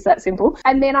actually is that simple.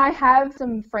 And then I have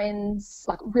some friends,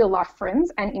 like real life friends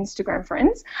and Instagram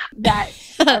friends that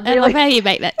are really... I love how you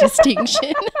make that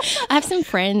distinction. I have some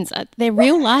friends, they're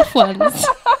real life ones.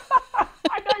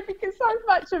 I know, because so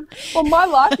much of, well, my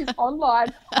life is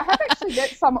online. I have actually met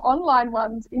some online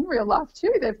ones in real life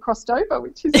too. They've crossed over,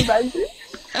 which is amazing.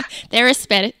 They're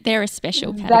a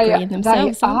special category in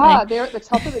themselves, aren't they? They're at the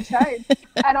top of the chain.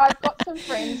 And I've got some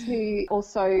friends who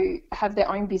also have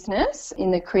their own business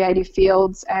in the creative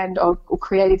fields and or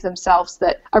creative themselves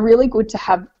that are really good to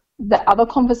have the other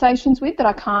conversations with that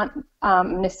I can't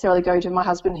necessarily go to. My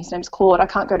husband, his name's Claude, I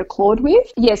can't go to Claude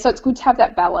with. Yeah, so it's good to have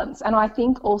that balance. And I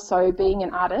think also being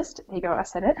an artist, there you go, I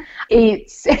said it,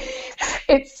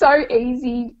 it's so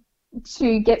easy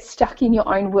to get stuck in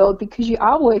your own world because you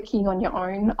are working on your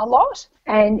own a lot.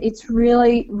 And it's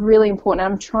really, really important.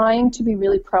 I'm trying to be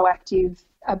really proactive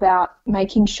about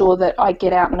making sure that I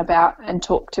get out and about and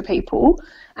talk to people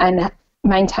and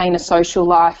maintain a social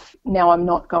life. Now I'm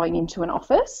not going into an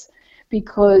office,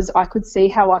 because I could see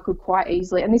how I could quite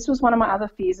easily, and this was one of my other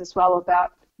fears as well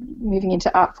about moving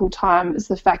into art full-time, is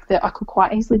the fact that I could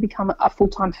quite easily become a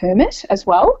full-time hermit as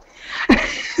well.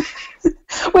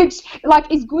 Which like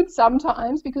is good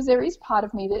sometimes, because there is part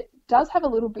of me that does have a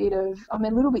little bit of, I'm a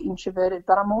little bit introverted,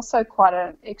 but I'm also quite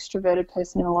an extroverted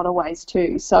person in a lot of ways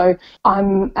too. So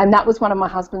and that was one of my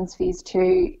husband's fears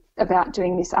too about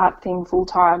doing this art thing full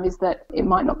time, is that it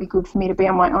might not be good for me to be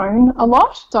on my own a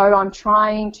lot. So I'm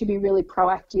trying to be really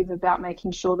proactive about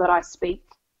making sure that I speak,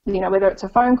 you know, whether it's a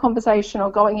phone conversation or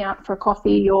going out for a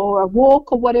coffee or a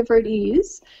walk or whatever it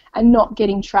is, and not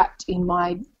getting trapped in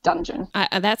my dungeon.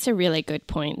 That's a really good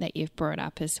point that you've brought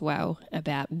up as well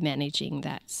about managing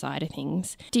that side of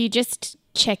things. Do you just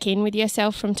check in with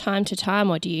yourself from time to time,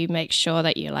 or do you make sure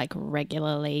that you're like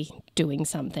regularly doing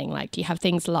something? Like, do you have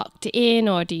things locked in,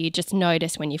 or do you just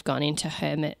notice when you've gone into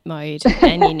hermit mode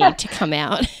and you need to come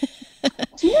out?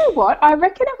 Do you know what? I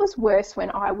reckon it was worse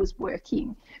when I was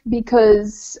working,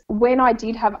 because when I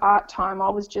did have art time, I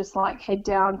was just like head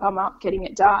down, bum up, getting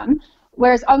it done.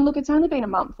 Whereas, look, it's only been a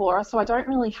month for us, so I don't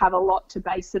really have a lot to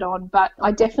base it on, but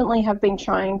I definitely have been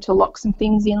trying to lock some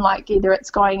things in, like either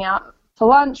it's going out for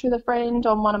lunch with a friend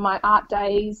on one of my art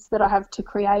days that I have to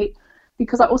create,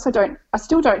 because I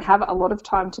still don't have a lot of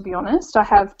time, to be honest. I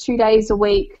have 2 days a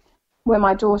week where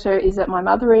my daughter is at my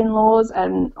mother-in-law's,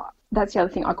 and that's the other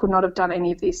thing. I could not have done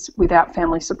any of this without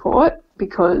family support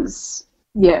because,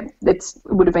 yeah, it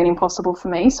would have been impossible for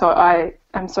me. So I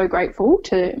am so grateful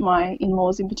to my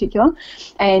in-laws in particular.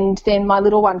 And then my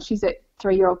little one, she's at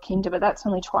 3-year-old kinder, but that's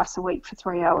only twice a week for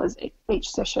 3 hours each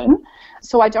session.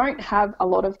 So I don't have a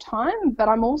lot of time, but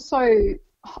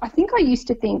I think I used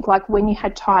to think like when you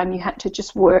had time, you had to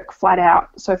just work flat out.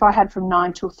 So if I had from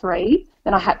 9 till 3,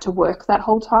 then I had to work that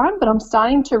whole time. But I'm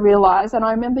starting to realise, and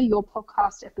I remember your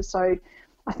podcast episode,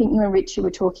 I think you and Richie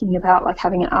were talking about like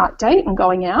having an art date and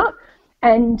going out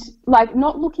and like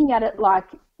not looking at it like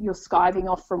you're skiving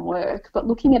off from work, but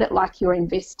looking at it like you're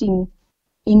investing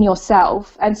in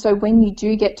yourself. And so when you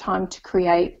do get time to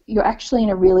create, you're actually in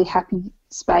a really happy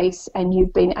space and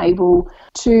you've been able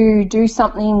to do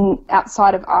something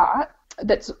outside of art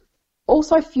that's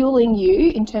also fueling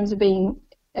you in terms of giving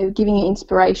you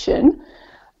inspiration.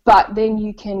 But then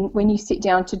you can, when you sit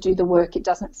down to do the work, it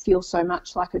doesn't feel so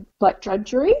much like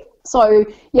drudgery. So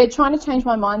yeah, trying to change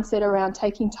my mindset around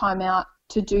taking time out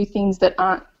to do things that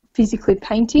aren't physically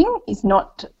painting is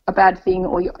not a bad thing,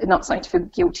 or you're not something to feel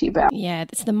guilty about. Yeah,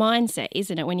 it's the mindset,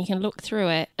 isn't it? When you can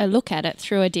look at it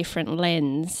through a different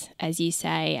lens, as you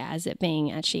say, as it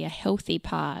being actually a healthy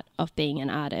part of being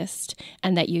an artist,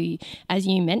 and that you, as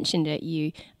you mentioned it,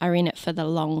 you are in it for the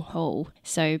long haul.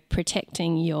 So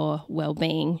protecting your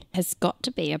well-being has got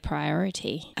to be a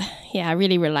priority. Yeah, I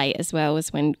really relate as well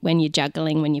as when you're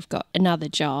juggling, when you've got another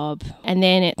job, and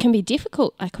then it can be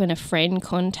difficult, like when a friend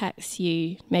contacts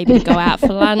you, maybe to go out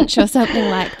for lunch or something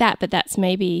like that, but that's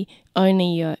maybe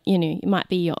only it might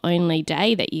be your only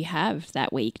day that you have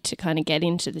that week to kind of get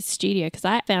into the studio, because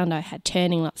I found I had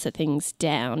turning lots of things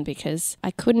down because I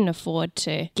couldn't afford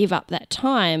to give up that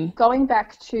time. Going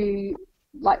back to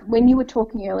like when you were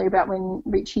talking earlier about when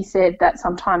Richie said that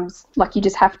sometimes like you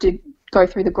just have to go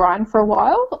through the grind for a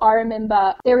while. I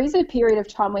remember there is a period of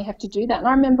time we have to do that. And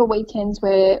I remember weekends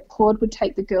where Claude would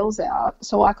take the girls out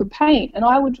so I could paint. And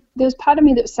there was part of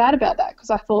me that was sad about that because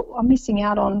I thought I'm missing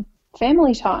out on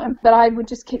family time. But I would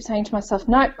just keep saying to myself,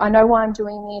 nope, I know why I'm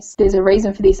doing this. There's a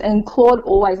reason for this. And Claude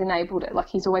always enabled it. Like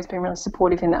he's always been really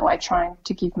supportive in that way, trying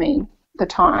to give me the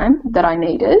time that I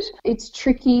needed. It's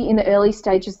tricky in the early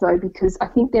stages though, because I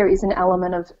think there is an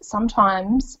element of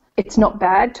sometimes it's not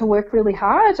bad to work really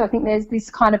hard. I think there's this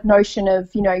kind of notion of,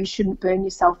 you shouldn't burn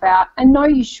yourself out. And no,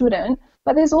 you shouldn't.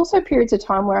 But there's also periods of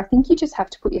time where I think you just have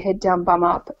to put your head down, bum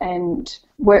up, and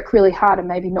work really hard and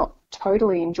maybe not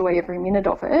totally enjoy every minute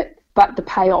of it, but the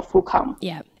payoff will come.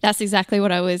 Yeah, that's exactly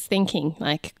what I was thinking.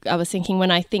 Like I was thinking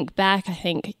when I think back, I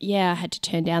think, yeah, I had to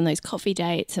turn down those coffee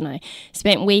dates and I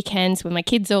spent weekends when my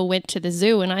kids all went to the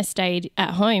zoo and I stayed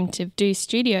at home to do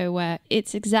studio work.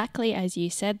 It's exactly as you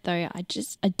said though.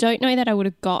 I don't know that I would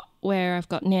have got where I've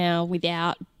got now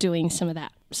without doing some of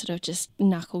that sort of just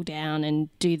knuckle down and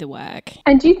do the work.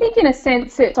 And do you think in a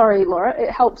sense sorry Laura,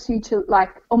 it helps you to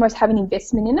like almost have an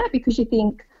investment in it because you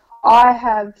think, I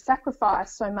have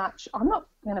sacrificed so much. I'm not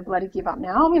going to bloody give up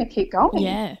now. I'm going to keep going.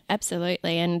 Yeah,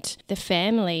 absolutely. And the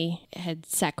family had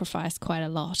sacrificed quite a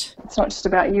lot. It's not just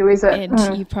about you, is it?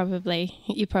 And you probably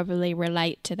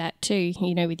relate to that too,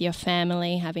 with your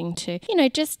family having to,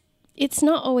 it's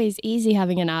not always easy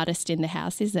having an artist in the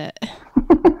house, is it?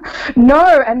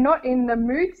 No, and not in the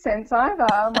mood sense either.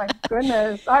 Oh my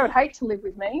goodness. I would hate to live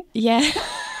with me. Yeah.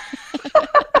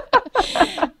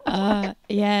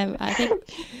 Yeah, I think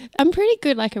I'm pretty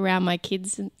good like around my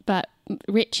kids, but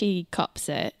Richie cops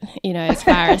it, as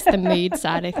far as the mood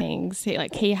side of things.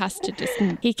 He has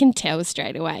to he can tell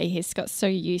straight away. He's got so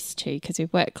used to, because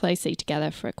we've worked closely together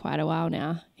for quite a while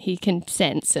now, he can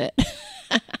sense it,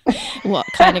 what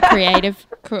kind of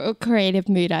creative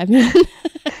mood I'm in.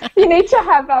 You need to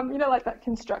have, like that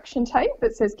construction tape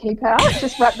that says keep out.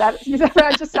 Just wrap that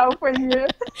around yourself when you...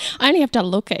 I only have to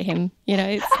look at him,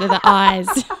 it's the eyes.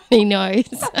 He knows.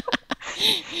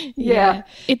 Yeah.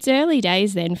 It's early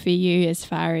days then for you as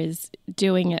far as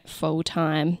doing it full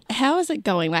time. How is it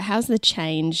going? Like, how's the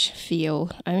change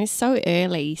feel? I mean, it's so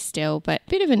early still, but a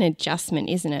bit of an adjustment,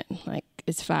 isn't it? Like,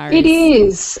 as far as... It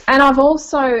is. And I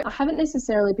haven't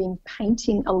necessarily been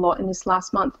painting a lot in this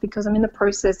last month because I'm in the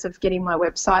process of getting my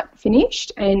website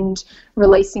finished and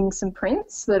releasing some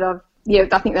prints that I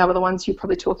think they were the ones you're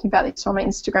probably talking about. It's on my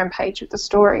Instagram page with the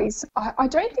stories. I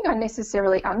don't think I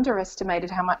necessarily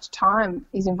underestimated how much time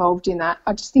is involved in that.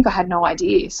 I just think I had no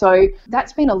idea. So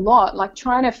that's been a lot, like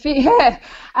trying to fit, yeah.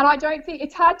 And I don't think,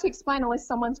 it's hard to explain unless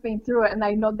someone's been through it and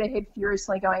they nod their head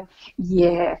furiously going,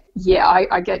 yeah,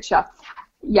 I get you.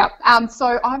 Yep.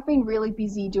 So I've been really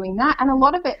busy doing that. And a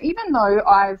lot of it, even though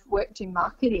I've worked in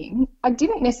marketing, I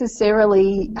didn't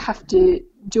necessarily have to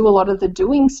do a lot of the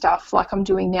doing stuff like I'm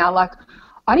doing now. Like,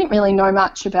 I didn't really know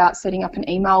much about setting up an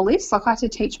email list. Like, I had to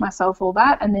teach myself all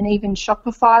that. And then even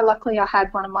Shopify, luckily I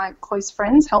had one of my close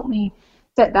friends help me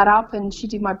set that up, and she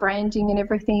did my branding and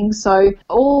everything. So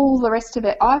all the rest of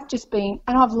it, I've just been,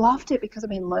 and I've loved it because I've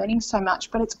been learning so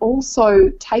much, but it's also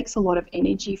takes a lot of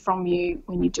energy from you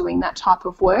when you're doing that type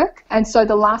of work. And so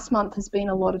the last month has been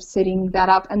a lot of setting that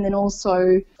up, and then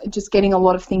also just getting a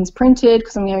lot of things printed,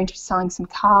 because I'm going to be selling some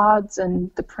cards and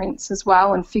the prints as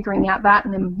well, and figuring out that,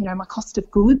 and then, you know, my cost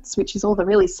of goods, which is all the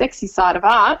really sexy side of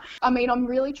art. I mean, I'm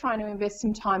really trying to invest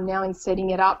some time now in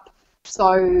setting it up.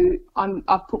 So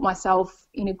I've put myself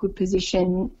in a good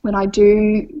position when I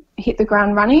do hit the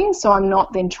ground running, so I'm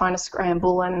not then trying to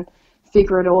scramble and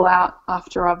figure it all out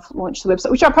after I've launched the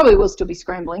website, which I probably will still be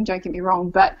scrambling, don't get me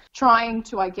wrong, but trying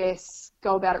to, I guess,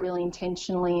 go about it really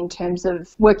intentionally in terms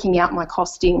of working out my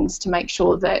costings to make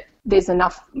sure that there's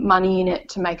enough money in it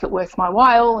to make it worth my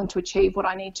while and to achieve what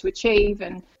I need to achieve.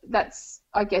 And that's,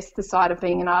 I guess, the side of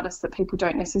being an artist that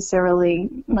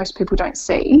most people don't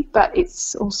see, but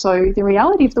it's also the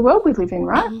reality of the world we live in,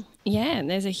 right? Yeah, and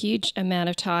there's a huge amount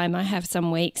of time. I have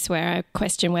some weeks where I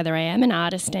question whether I am an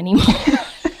artist anymore.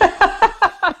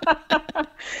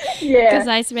 Yeah. Because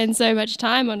I spend so much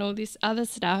time on all this other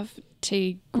stuff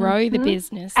to grow the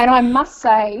business. And I must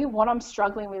say, what I'm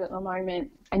struggling with at the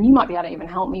moment, and you might be able to even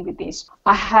help me with this,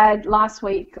 last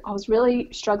week, I was really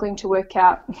struggling to work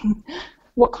out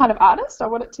what kind of artist I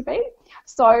want it to be.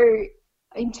 So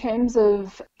in terms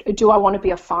of, do I want to be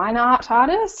a fine art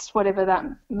artist, whatever that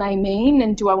may mean,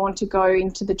 and do I want to go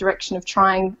into the direction of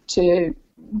trying to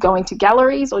go into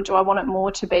galleries, or do I want it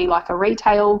more to be like a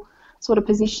retail sort of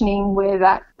positioning where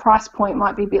that price point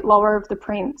might be a bit lower of the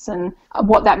prints, and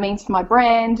what that means for my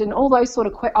brand, and all those sort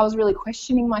of I was really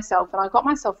questioning myself, and I got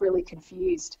myself really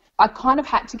confused. I kind of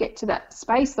had to get to that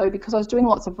space though, because I was doing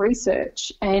lots of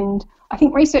research, and I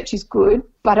think research is good,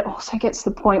 but it also gets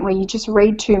to the point where you just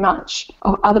read too much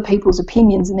of other people's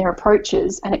opinions and their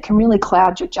approaches, and it can really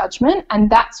cloud your judgment. And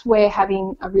that's where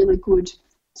having a really good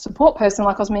support person,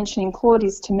 like I was mentioning, Claude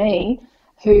is to me,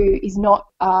 who is not,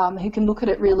 who can look at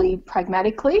it really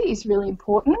pragmatically, is really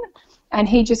important. And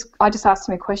I just asked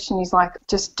him a question. He's like,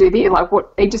 just do this. Like,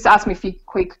 what? He just asked me a few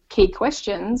quick key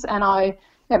questions, and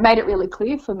it made it really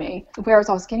clear for me. Whereas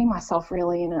I was getting myself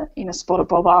really in a spot of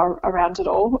bother around it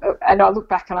all. And I look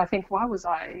back and I think, why was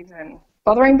I even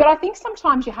bothering? But I think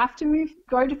sometimes you have to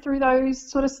go through those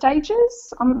sort of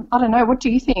stages. I don't know. What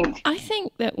do you think? I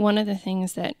think that one of the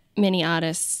things that many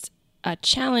artists are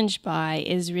challenged by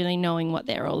is really knowing what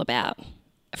they're all about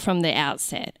from the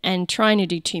outset, and trying to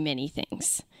do too many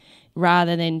things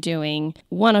rather than doing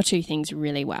one or two things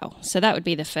really well. So that would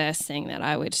be the first thing that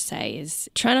I would say, is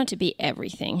try not to be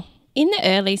everything. In the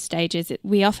early stages,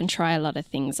 we often try a lot of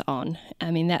things on. I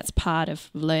mean, that's part of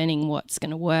learning what's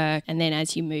going to work. And then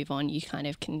as you move on, you kind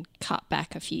of can cut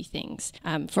back a few things.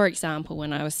 For example,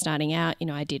 when I was starting out,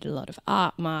 I did a lot of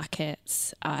art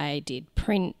markets. I did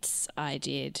prints. I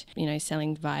did,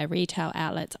 selling via retail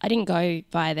outlets. I didn't go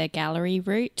via the gallery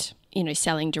route,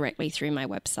 selling directly through my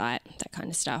website, that kind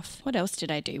of stuff. What else did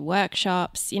I do?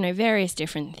 Workshops, various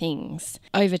different things.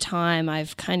 Over time,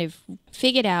 I've kind of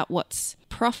figured out what's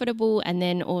profitable and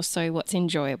then also what's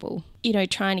enjoyable.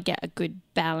 Trying to get a good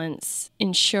balance,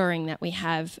 ensuring that we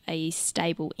have a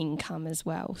stable income as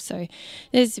well. So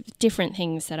there's different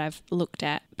things that I've looked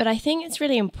at. But I think it's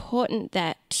really important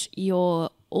that your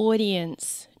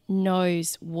audience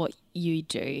knows what you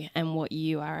do and what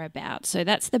you are about. So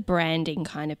that's the branding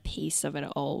kind of piece of it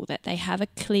all, that they have a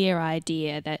clear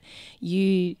idea that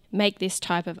you make this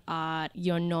type of art,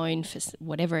 you're known for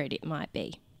whatever it might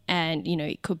be. And,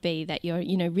 it could be that you're,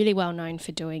 really well known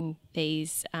for doing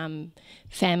these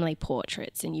family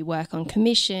portraits, and you work on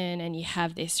commission, and you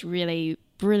have this really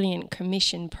brilliant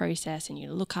commission process, and you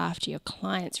look after your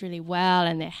clients really well,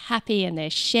 and they're happy, and they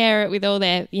share it with all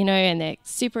their, and they're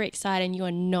super excited, and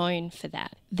you're known for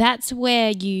that. That's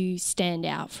where you stand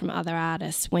out from other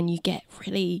artists, when you get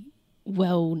really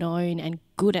well known and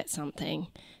good at something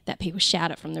that people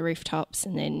shout it from the rooftops,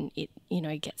 and then it,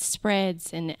 gets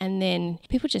spreads, and then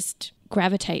people just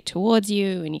gravitate towards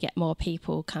you, and you get more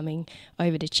people coming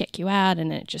over to check you out,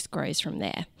 and it just grows from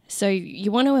there. So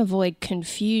you want to avoid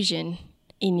confusion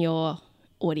in your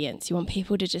audience. You want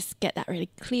people to just get that really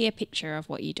clear picture of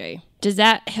what you do. Does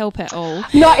that help at all?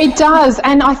 No, it does.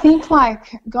 And I think,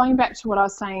 going back to what I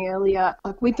was saying earlier,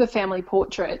 with the family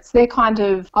portraits,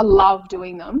 I love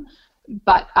doing them.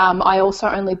 But I also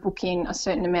only book in a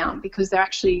certain amount, because they're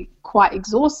actually quite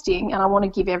exhausting, and I want to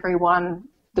give everyone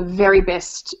the very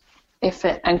best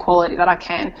effort and quality that I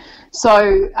can.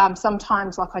 So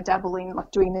sometimes like I dabble in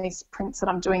like doing these prints that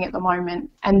I'm doing at the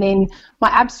moment, and then my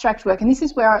abstract work, and this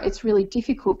is where it's really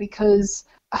difficult because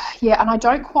and I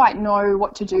don't quite know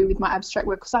what to do with my abstract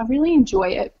work because I really enjoy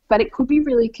it, but it could be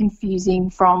really confusing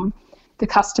from the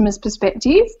customer's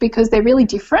perspective because they're really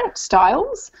different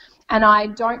styles. And I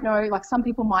don't know, like some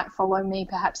people might follow me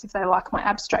perhaps if they like my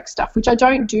abstract stuff, which I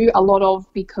don't do a lot of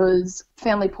because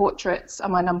family portraits are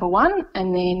my number one,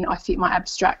 and then I fit my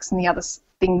abstracts and the other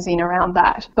things in around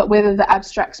that. But whether the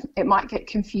abstracts, it might get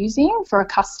confusing for a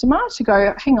customer to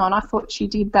go, hang on, I thought she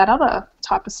did that other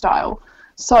type of style.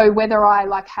 So whether I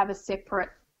like have a separate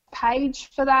page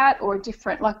for that or a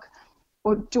different, like,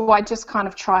 or do I just kind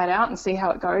of try it out and see how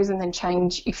it goes and then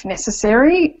change if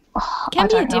necessary? It can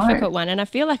be a difficult one, and I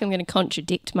feel like I'm going to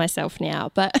contradict myself now,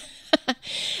 but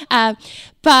I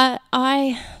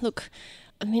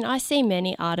see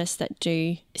many artists that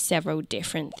do several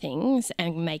different things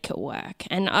and make it work,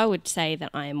 and I would say that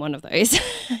I am one of those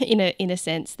in a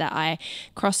sense that I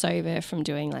cross over from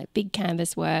doing like big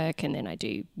canvas work and then I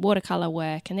do watercolor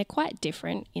work, and they're quite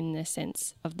different in the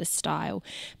sense of the style,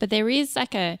 but there is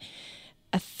like a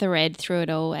thread through it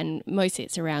all, and mostly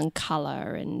it's around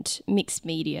colour and mixed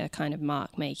media kind of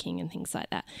mark making and things like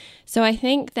that. So I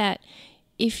think that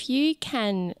if you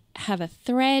can have a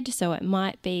thread, so it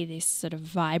might be this sort of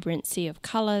vibrancy of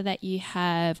colour that you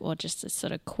have, or just a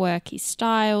sort of quirky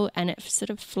style, and it sort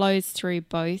of flows through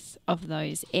both of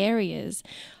those areas,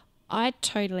 I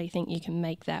totally think you can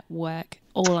make that work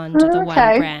all under the one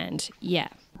brand. Yeah.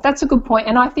 That's a good point.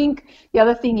 And I think the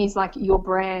other thing is like your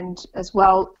brand as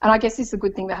well. And I guess this is a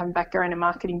good thing to have a background in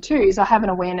marketing too, is I have an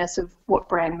awareness of what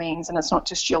brand means, and it's not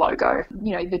just your logo.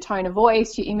 You know, the tone of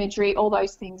voice, your imagery, all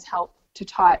those things help to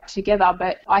tie it together.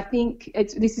 But I think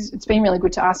it's been really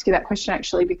good to ask you that question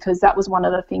actually, because that was one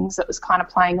of the things that was kind of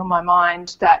playing on my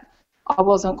mind that I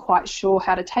wasn't quite sure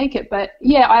how to take it. But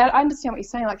yeah, I understand what you're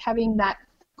saying, like having that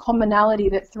commonality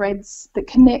that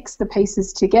connects the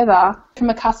pieces together. From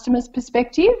a customer's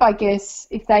perspective, I guess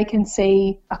if they can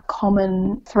see a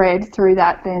common thread through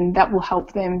that, then that will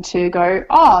help them to go,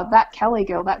 oh, that Kelly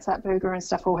girl, that's that burger and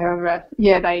stuff, or however,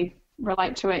 they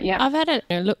relate to it. Yeah, I've had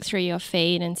a look through your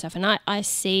feed and stuff, and I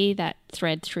see that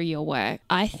thread through your work.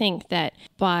 I think that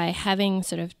by having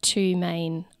sort of two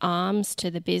main arms to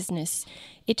the business,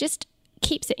 it just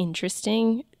keeps it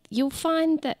interesting. You'll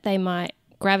find that they might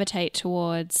gravitate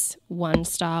towards one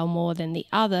style more than the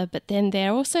other, but then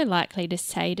they're also likely to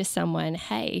say to someone,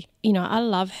 hey, I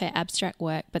love her abstract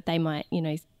work, but they might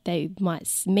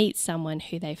meet someone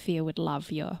who they feel would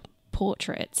love your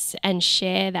portraits and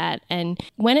share that. And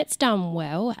when it's done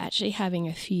well, actually having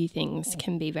a few things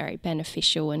can be very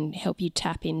beneficial and help you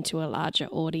tap into a larger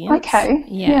audience. Okay.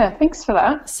 Yeah, thanks for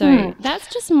that. So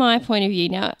that's just my point of view.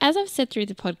 Now, as I've said through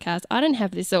the podcast, I don't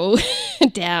have this all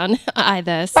down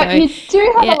either. But you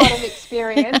do have a lot of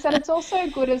experience, and it's also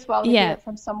good as well to hear it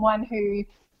from someone who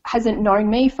hasn't known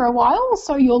me for a while.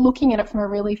 So you're looking at it from a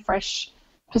really fresh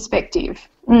perspective.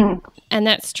 And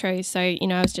that's true. So, I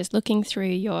was just looking through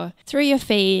your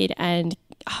feed, and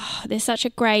there's such a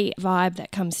great vibe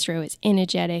that comes through. It's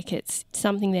energetic. It's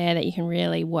something there that you can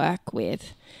really work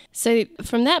with. So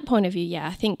from that point of view,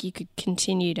 I think you could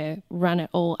continue to run it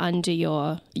all under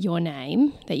your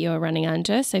name that you're running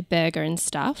under, so Burger and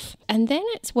Stuff. And then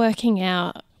it's working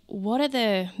out, what are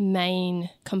the main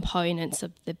components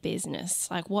of the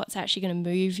business? Like, what's actually going to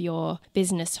move your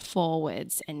business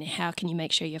forwards, and how can you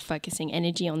make sure you're focusing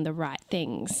energy on the right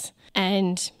things?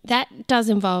 And that does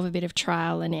involve a bit of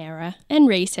trial and error and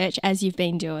research, as you've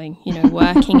been doing,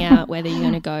 working out whether you're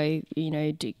going to go,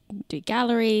 do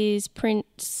galleries,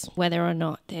 prints, whether or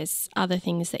not there's other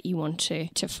things that you want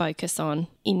to focus on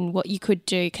in what you could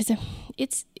do. Because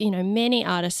it's, many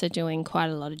artists are doing quite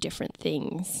a lot of different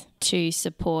things to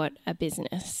support a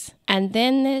business. And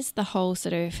then there's the whole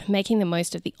sort of making the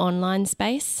most of the online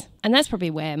space. And that's probably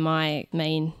where my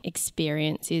main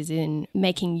experience is, in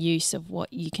making use of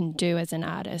what you can do as an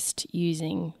artist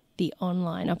using the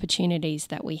online opportunities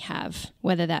that we have,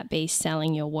 whether that be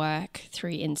selling your work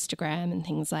through Instagram and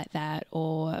things like that,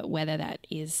 or whether that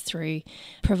is through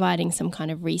providing some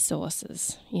kind of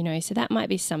resources, so that might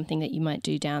be something that you might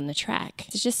do down the track.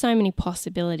 There's just so many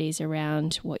possibilities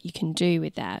around what you can do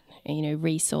with that.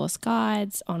 Resource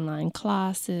guides, online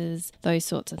classes, those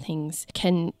sorts of things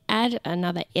can add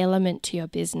another element to your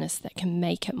business that can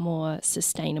make it more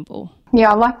sustainable.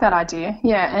 Yeah, I like that idea.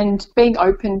 Yeah, and being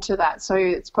open to that. So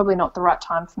it's probably not the right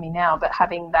time for me now, but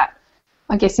having that,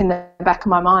 I guess, in the back of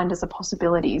my mind as a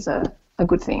possibility is a a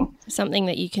good thing. Something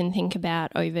that you can think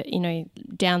about over,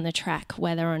 down the track,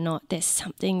 whether or not there's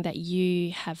something that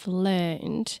you have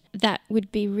learned that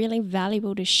would be really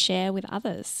valuable to share with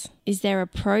others. Is there a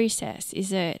process?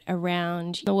 Is it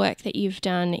around the work that you've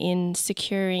done in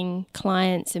securing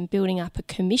clients and building up a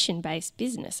commission-based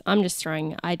business? I'm just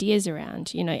throwing ideas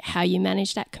around, how you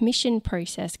manage that commission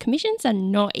process. Commissions are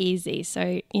not easy.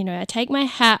 So, I take my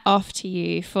hat off to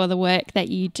you for the work that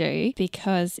you do,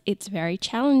 because it's very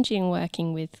challenging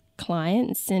working with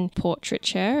clients and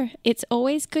portraiture. It's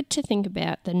always good to think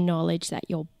about the knowledge that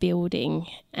you're building,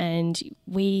 and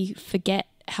we forget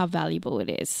how valuable it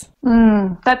is.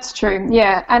 That's true.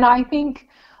 Yeah. And I think,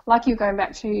 like you're going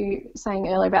back to saying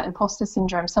earlier about imposter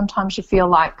syndrome, sometimes I feel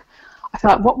like,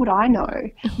 what would I know?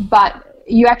 But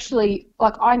you actually,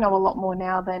 I know a lot more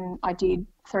now than I did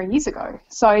 3 years ago.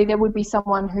 So there would be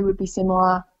someone who would be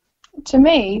similar to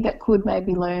me that could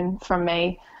maybe learn from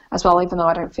me as well, even though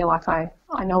I don't feel like I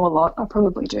know a lot. I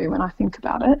probably do when I think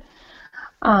about it.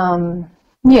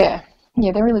 Yeah,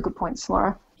 they're really good points,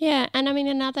 Laura. Yeah, and I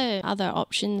mean, other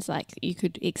options, like you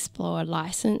could explore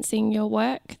licensing your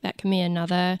work. That can be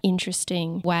another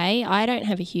interesting way. I don't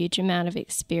have a huge amount of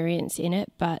experience in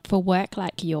it, but for work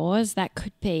like yours, that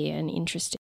could be an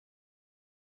interesting.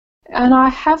 And I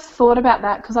have thought about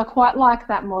that because I quite like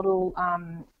that model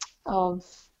of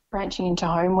branching into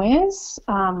homewares,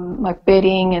 like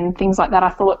bedding and things like that. I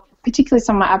thought particularly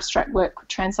some of my abstract work could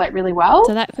translate really well.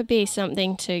 So that could be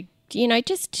something to,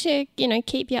 just to,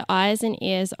 keep your eyes and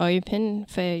ears open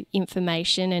for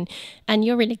information, and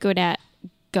you're really good at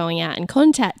going out and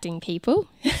contacting people.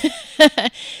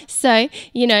 So,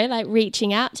 like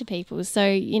reaching out to people. So,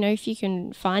 if you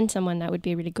can find someone that would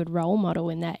be a really good role model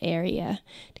in that area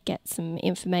to get some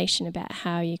information about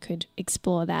how you could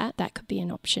explore that could be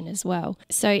an option as well.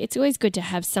 So it's always good to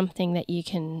have something that you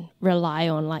can rely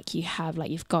on, like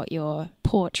you've got your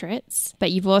portraits,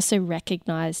 but you've also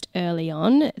recognised early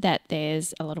on that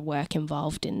there's a lot of work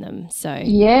involved in them. So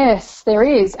yes, there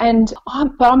is.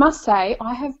 But I must say,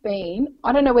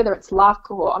 I don't know whether it's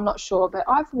luck or I'm not sure, but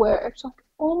I've worked,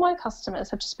 all my customers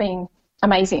have just been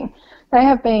amazing. They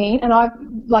have been, and I've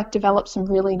developed some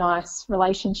really nice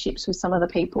relationships with some of the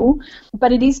people,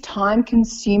 but it is time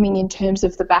consuming in terms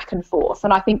of the back and forth,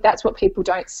 and I think that's what people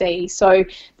don't see. So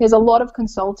there's a lot of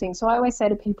consulting. So I always say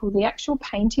to people, the actual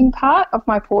painting part of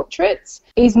my portraits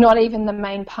is not even the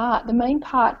main part. The main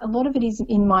part, a lot of it is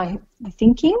in the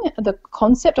thinking, the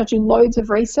concept. I do loads of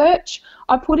research.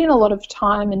 I put in a lot of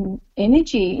time and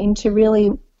energy into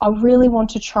I really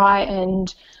want to try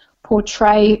and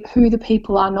portray who the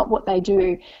people are, not what they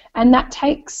do. And that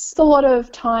takes a lot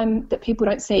of time that people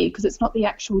don't see because it's not the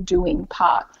actual doing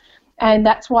part. And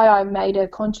that's why I made a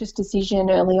conscious decision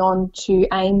early on to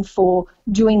aim for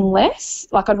doing less.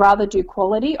 I'd rather do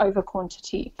quality over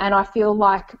quantity. And I feel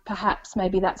like perhaps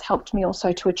maybe that's helped me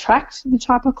also to attract the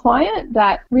type of client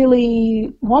that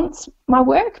really wants my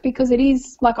work, because it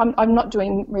is I'm not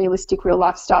doing realistic real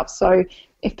life stuff. So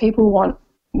if people want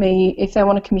me, if they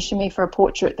want to commission me for a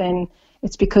portrait, then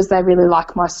it's because they really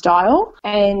like my style.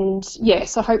 And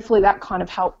so hopefully that kind of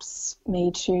helps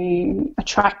me to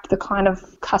attract the kind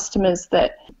of customers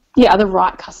that are the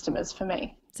right customers for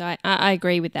me. So I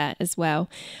agree with that as well.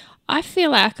 I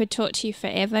feel like I could talk to you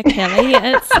forever, Kelly.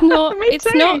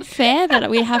 It's not fair that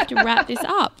we have to wrap this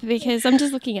up, because I'm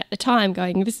just looking at the time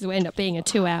going, this will end up being a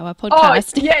 2-hour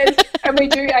podcast. Oh, yes, and we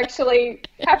do actually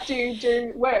have to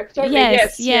do work, don't we?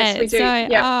 Yes, we do. So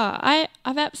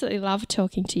I've absolutely loved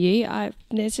talking to you.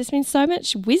 There's just been so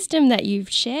much wisdom that you've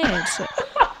shared.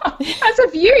 As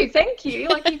of you, thank you.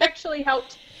 You've actually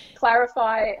helped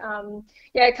clarify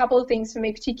a couple of things for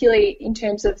me, particularly in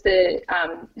terms of the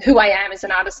who I am as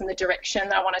an artist and the direction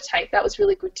that I want to take. That was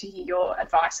really good to hear your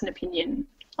advice and opinion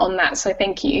on that, so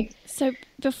thank you. So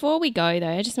before we go though,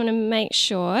 I just want to make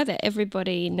sure that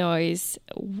everybody knows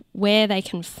where they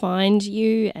can find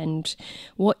you and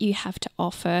what you have to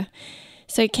offer.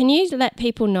 So can you let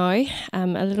people know a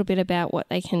little bit about what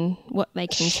they can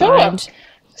Sure. find?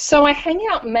 So I hang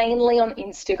out mainly on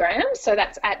Instagram, so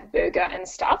that's at Berger and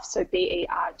Stuff, so Berger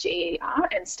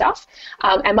and Stuff.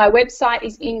 And my website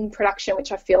is in production,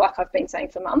 which I feel like I've been saying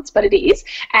for months, but it is.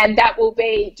 And that will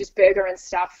be just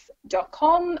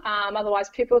bergerandstuff.com. Otherwise,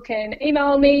 people can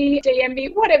email me, DM me,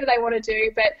 whatever they want to do.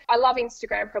 But I love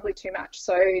Instagram probably too much,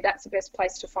 so that's the best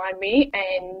place to find me.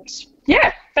 And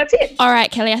yeah, that's it. All right,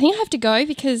 Kelly, I think I have to go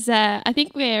because I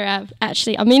think we're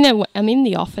actually, I'm in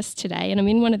the office today and I'm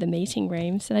in one of the meeting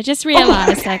rooms, and I just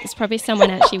realised there's probably someone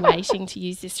actually waiting to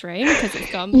use this room because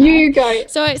it's gone bad. You go.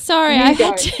 So sorry, I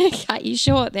had to cut you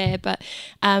short there, but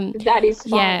that is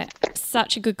fine. Yeah,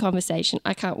 such a good conversation.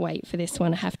 I can't wait for this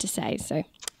one, I have to say. So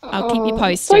I'll keep you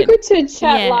posted. So good to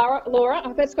chat, Yeah. Laura.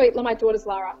 I best call my daughter's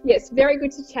Lara. Yes, very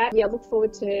good to chat. Yeah, look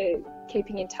forward to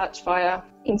keeping in touch via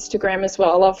Instagram as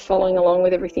well. I love following along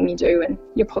with everything you do and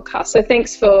your podcast. So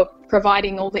thanks for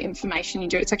providing all the information you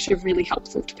do. It's actually really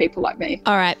helpful to people like me.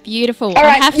 All right, beautiful. All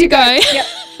right, I have to go. Yep.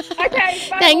 Okay,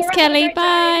 bye. Thanks, Laura. Kelly.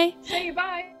 Bye. See you.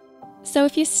 Bye. So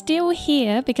if you're still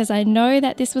here, because I know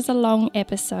that this was a long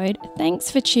episode, thanks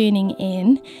for tuning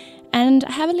in. And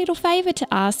I have a little favour to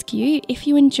ask you. If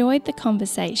you enjoyed the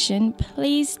conversation,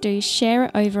 please do share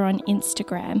it over on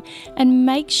Instagram and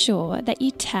make sure that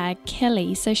you tag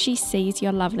Kelly so she sees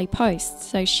your lovely posts.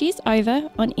 So she's over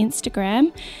on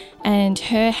Instagram and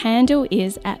her handle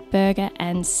is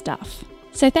 @burgerandstuff.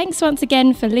 So thanks once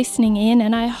again for listening in,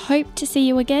 and I hope to see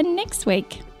you again next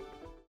week.